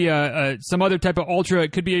 it could be some other type of ultra,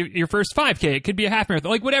 it could be your first 5K, it could be a half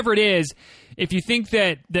marathon, like whatever it is. If you think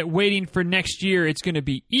that waiting for next year it's going to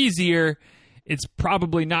be easier, it's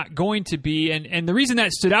probably not going to be. And the reason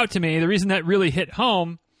that stood out to me, the reason that really hit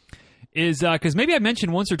home, is because maybe I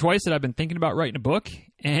mentioned once or twice that I've been thinking about writing a book,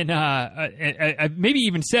 and I maybe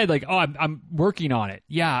even said like, oh, I'm working on it.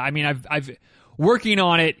 Yeah, I mean, I've working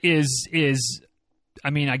on it is I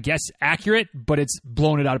mean, I guess accurate, but it's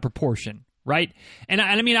blown it out of proportion, right? And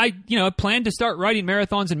I mean, I planned to start writing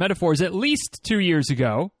marathons and metaphors at least 2 years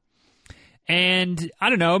ago, and I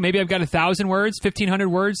don't know, maybe I've got 1,000 words, 1,500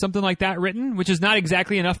 words, something like that written, which is not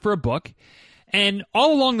exactly enough for a book. And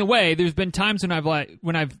all along the way, there's been times when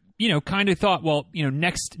I've kind of thought, well,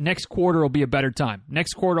 next quarter will be a better time.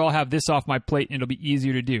 Next quarter, I'll have this off my plate and it'll be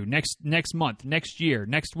easier to do. Next month, next year,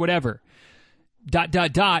 next whatever. ...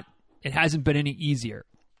 It hasn't been any easier.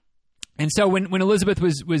 And so when Elizabeth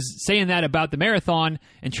was saying that about the marathon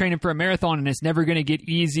and training for a marathon, and it's never going to get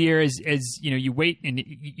easier as you wait and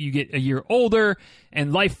you get a year older,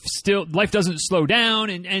 and life doesn't slow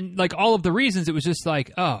down, and like all of the reasons, it was just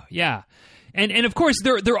like, oh yeah. And of course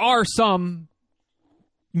there are some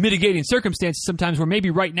mitigating circumstances sometimes where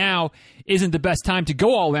maybe right now isn't the best time to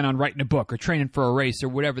go all in on writing a book or training for a race or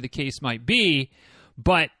whatever the case might be.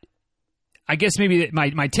 But I guess maybe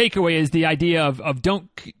my takeaway is the idea of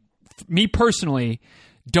me personally,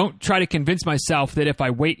 don't try to convince myself that if I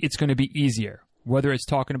wait, it's going to be easier. Whether it's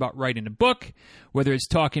talking about writing a book, whether it's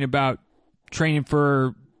talking about training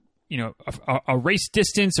for, a race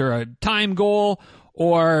distance or a time goal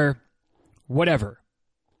or whatever.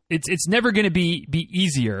 It's never going to be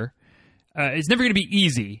easier. It's never going to be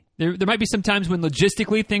easy. There might be some times when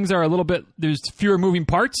logistically things are there's fewer moving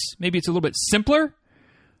parts. Maybe it's a little bit simpler,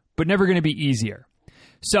 but never going to be easier.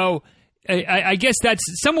 So I guess that's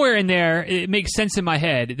somewhere in there. It makes sense in my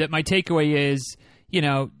head that my takeaway is,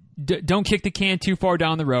 don't kick the can too far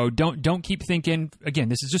down the road. Don't keep thinking, again,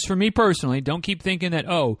 this is just for me personally. Don't keep thinking that,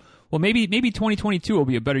 maybe 2022 will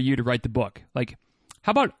be a better year to write the book. Like,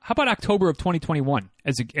 how about October of 2021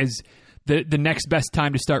 as the next best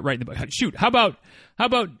time to start writing the book? Shoot, how about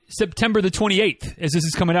September the 28th as this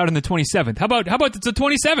is coming out on the 27th? How about the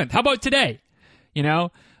 27th? How about today?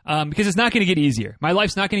 Because it's not going to get easier. My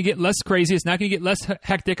life's not going to get less crazy. It's not going to get less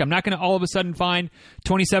hectic. I'm not going to all of a sudden find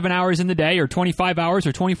 27 hours in the day or 25 hours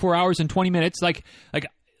or 24 hours and 20 minutes. Like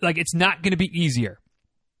it's not going to be easier.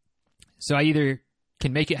 So I either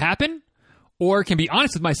can make it happen or can be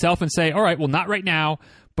honest with myself and say, all right, well, not right now,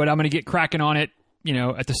 but I'm going to get cracking on it,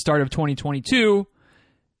 at the start of 2022.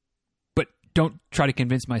 But don't try to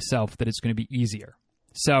convince myself that it's going to be easier.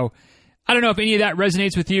 So I don't know if any of that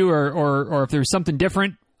resonates with you or if there's something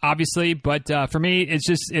different. Obviously, but for me, it's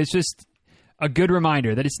just a good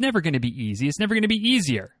reminder that it's never going to be easy. It's never going to be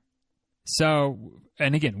easier. So,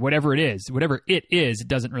 and again, whatever it is, it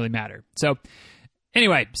doesn't really matter. So,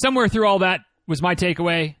 anyway, somewhere through all that was my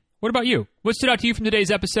takeaway. What about you? What stood out to you from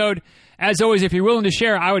today's episode? As always, if you're willing to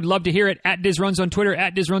share, I would love to hear it. @DizRuns on Twitter,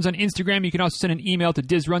 @DizRuns on Instagram. You can also send an email to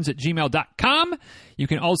dizruns@gmail.com. You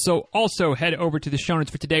can also head over to the show notes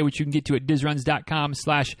for today, which you can get to at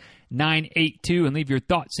dizruns.com/982 and leave your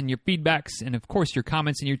thoughts and your feedbacks and, of course, your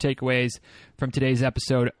comments and your takeaways from today's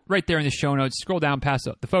episode right there in the show notes. Scroll down past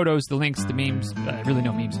the photos, the links, the memes. Really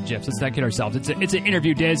no memes and GIFs. Let's not kid ourselves. It's an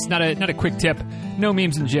interview, Diz, not a quick tip. No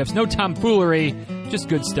memes and GIFs. No tomfoolery. Just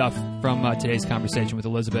good stuff from today's conversation with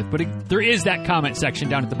Elizabeth. But there is that comment section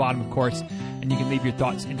down at the bottom, of course, and you can leave your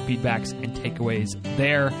thoughts and feedbacks and takeaways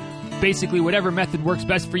there. Basically, whatever method works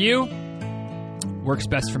best for you works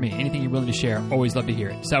best for me. Anything you're willing to share, always love to hear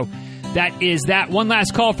it. So that is that. One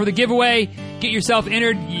last call for the giveaway. Get yourself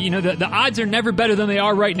entered. The odds are never better than they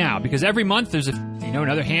are right now because every month there's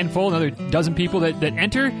another handful, another dozen people that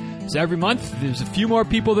enter. So every month there's a few more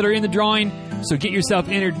people that are in the drawing. So get yourself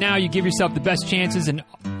entered now. You give yourself the best chances, and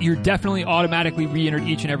you're definitely automatically re-entered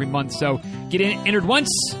each and every month. So get entered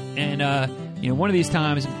once, and one of these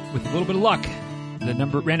times, with a little bit of luck, the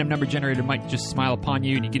random number generator might just smile upon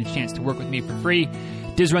you, and you get a chance to work with me for free.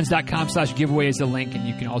 DizRuns.com/giveaway is the link, and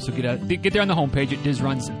you can also get there on the homepage at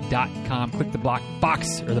DizRuns.com. Click the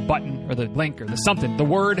box or the button or the link or the something, the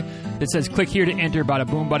word that says click here to enter. Bada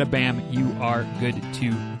boom, bada bam. You are good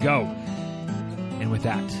to go. And with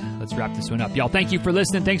that, let's wrap this one up. Y'all, thank you for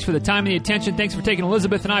listening. Thanks for the time and the attention. Thanks for taking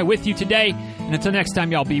Elizabeth and I with you today. And until next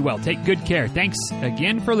time, y'all be well. Take good care. Thanks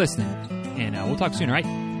again for listening. And we'll talk soon, all right?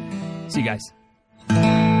 See you guys.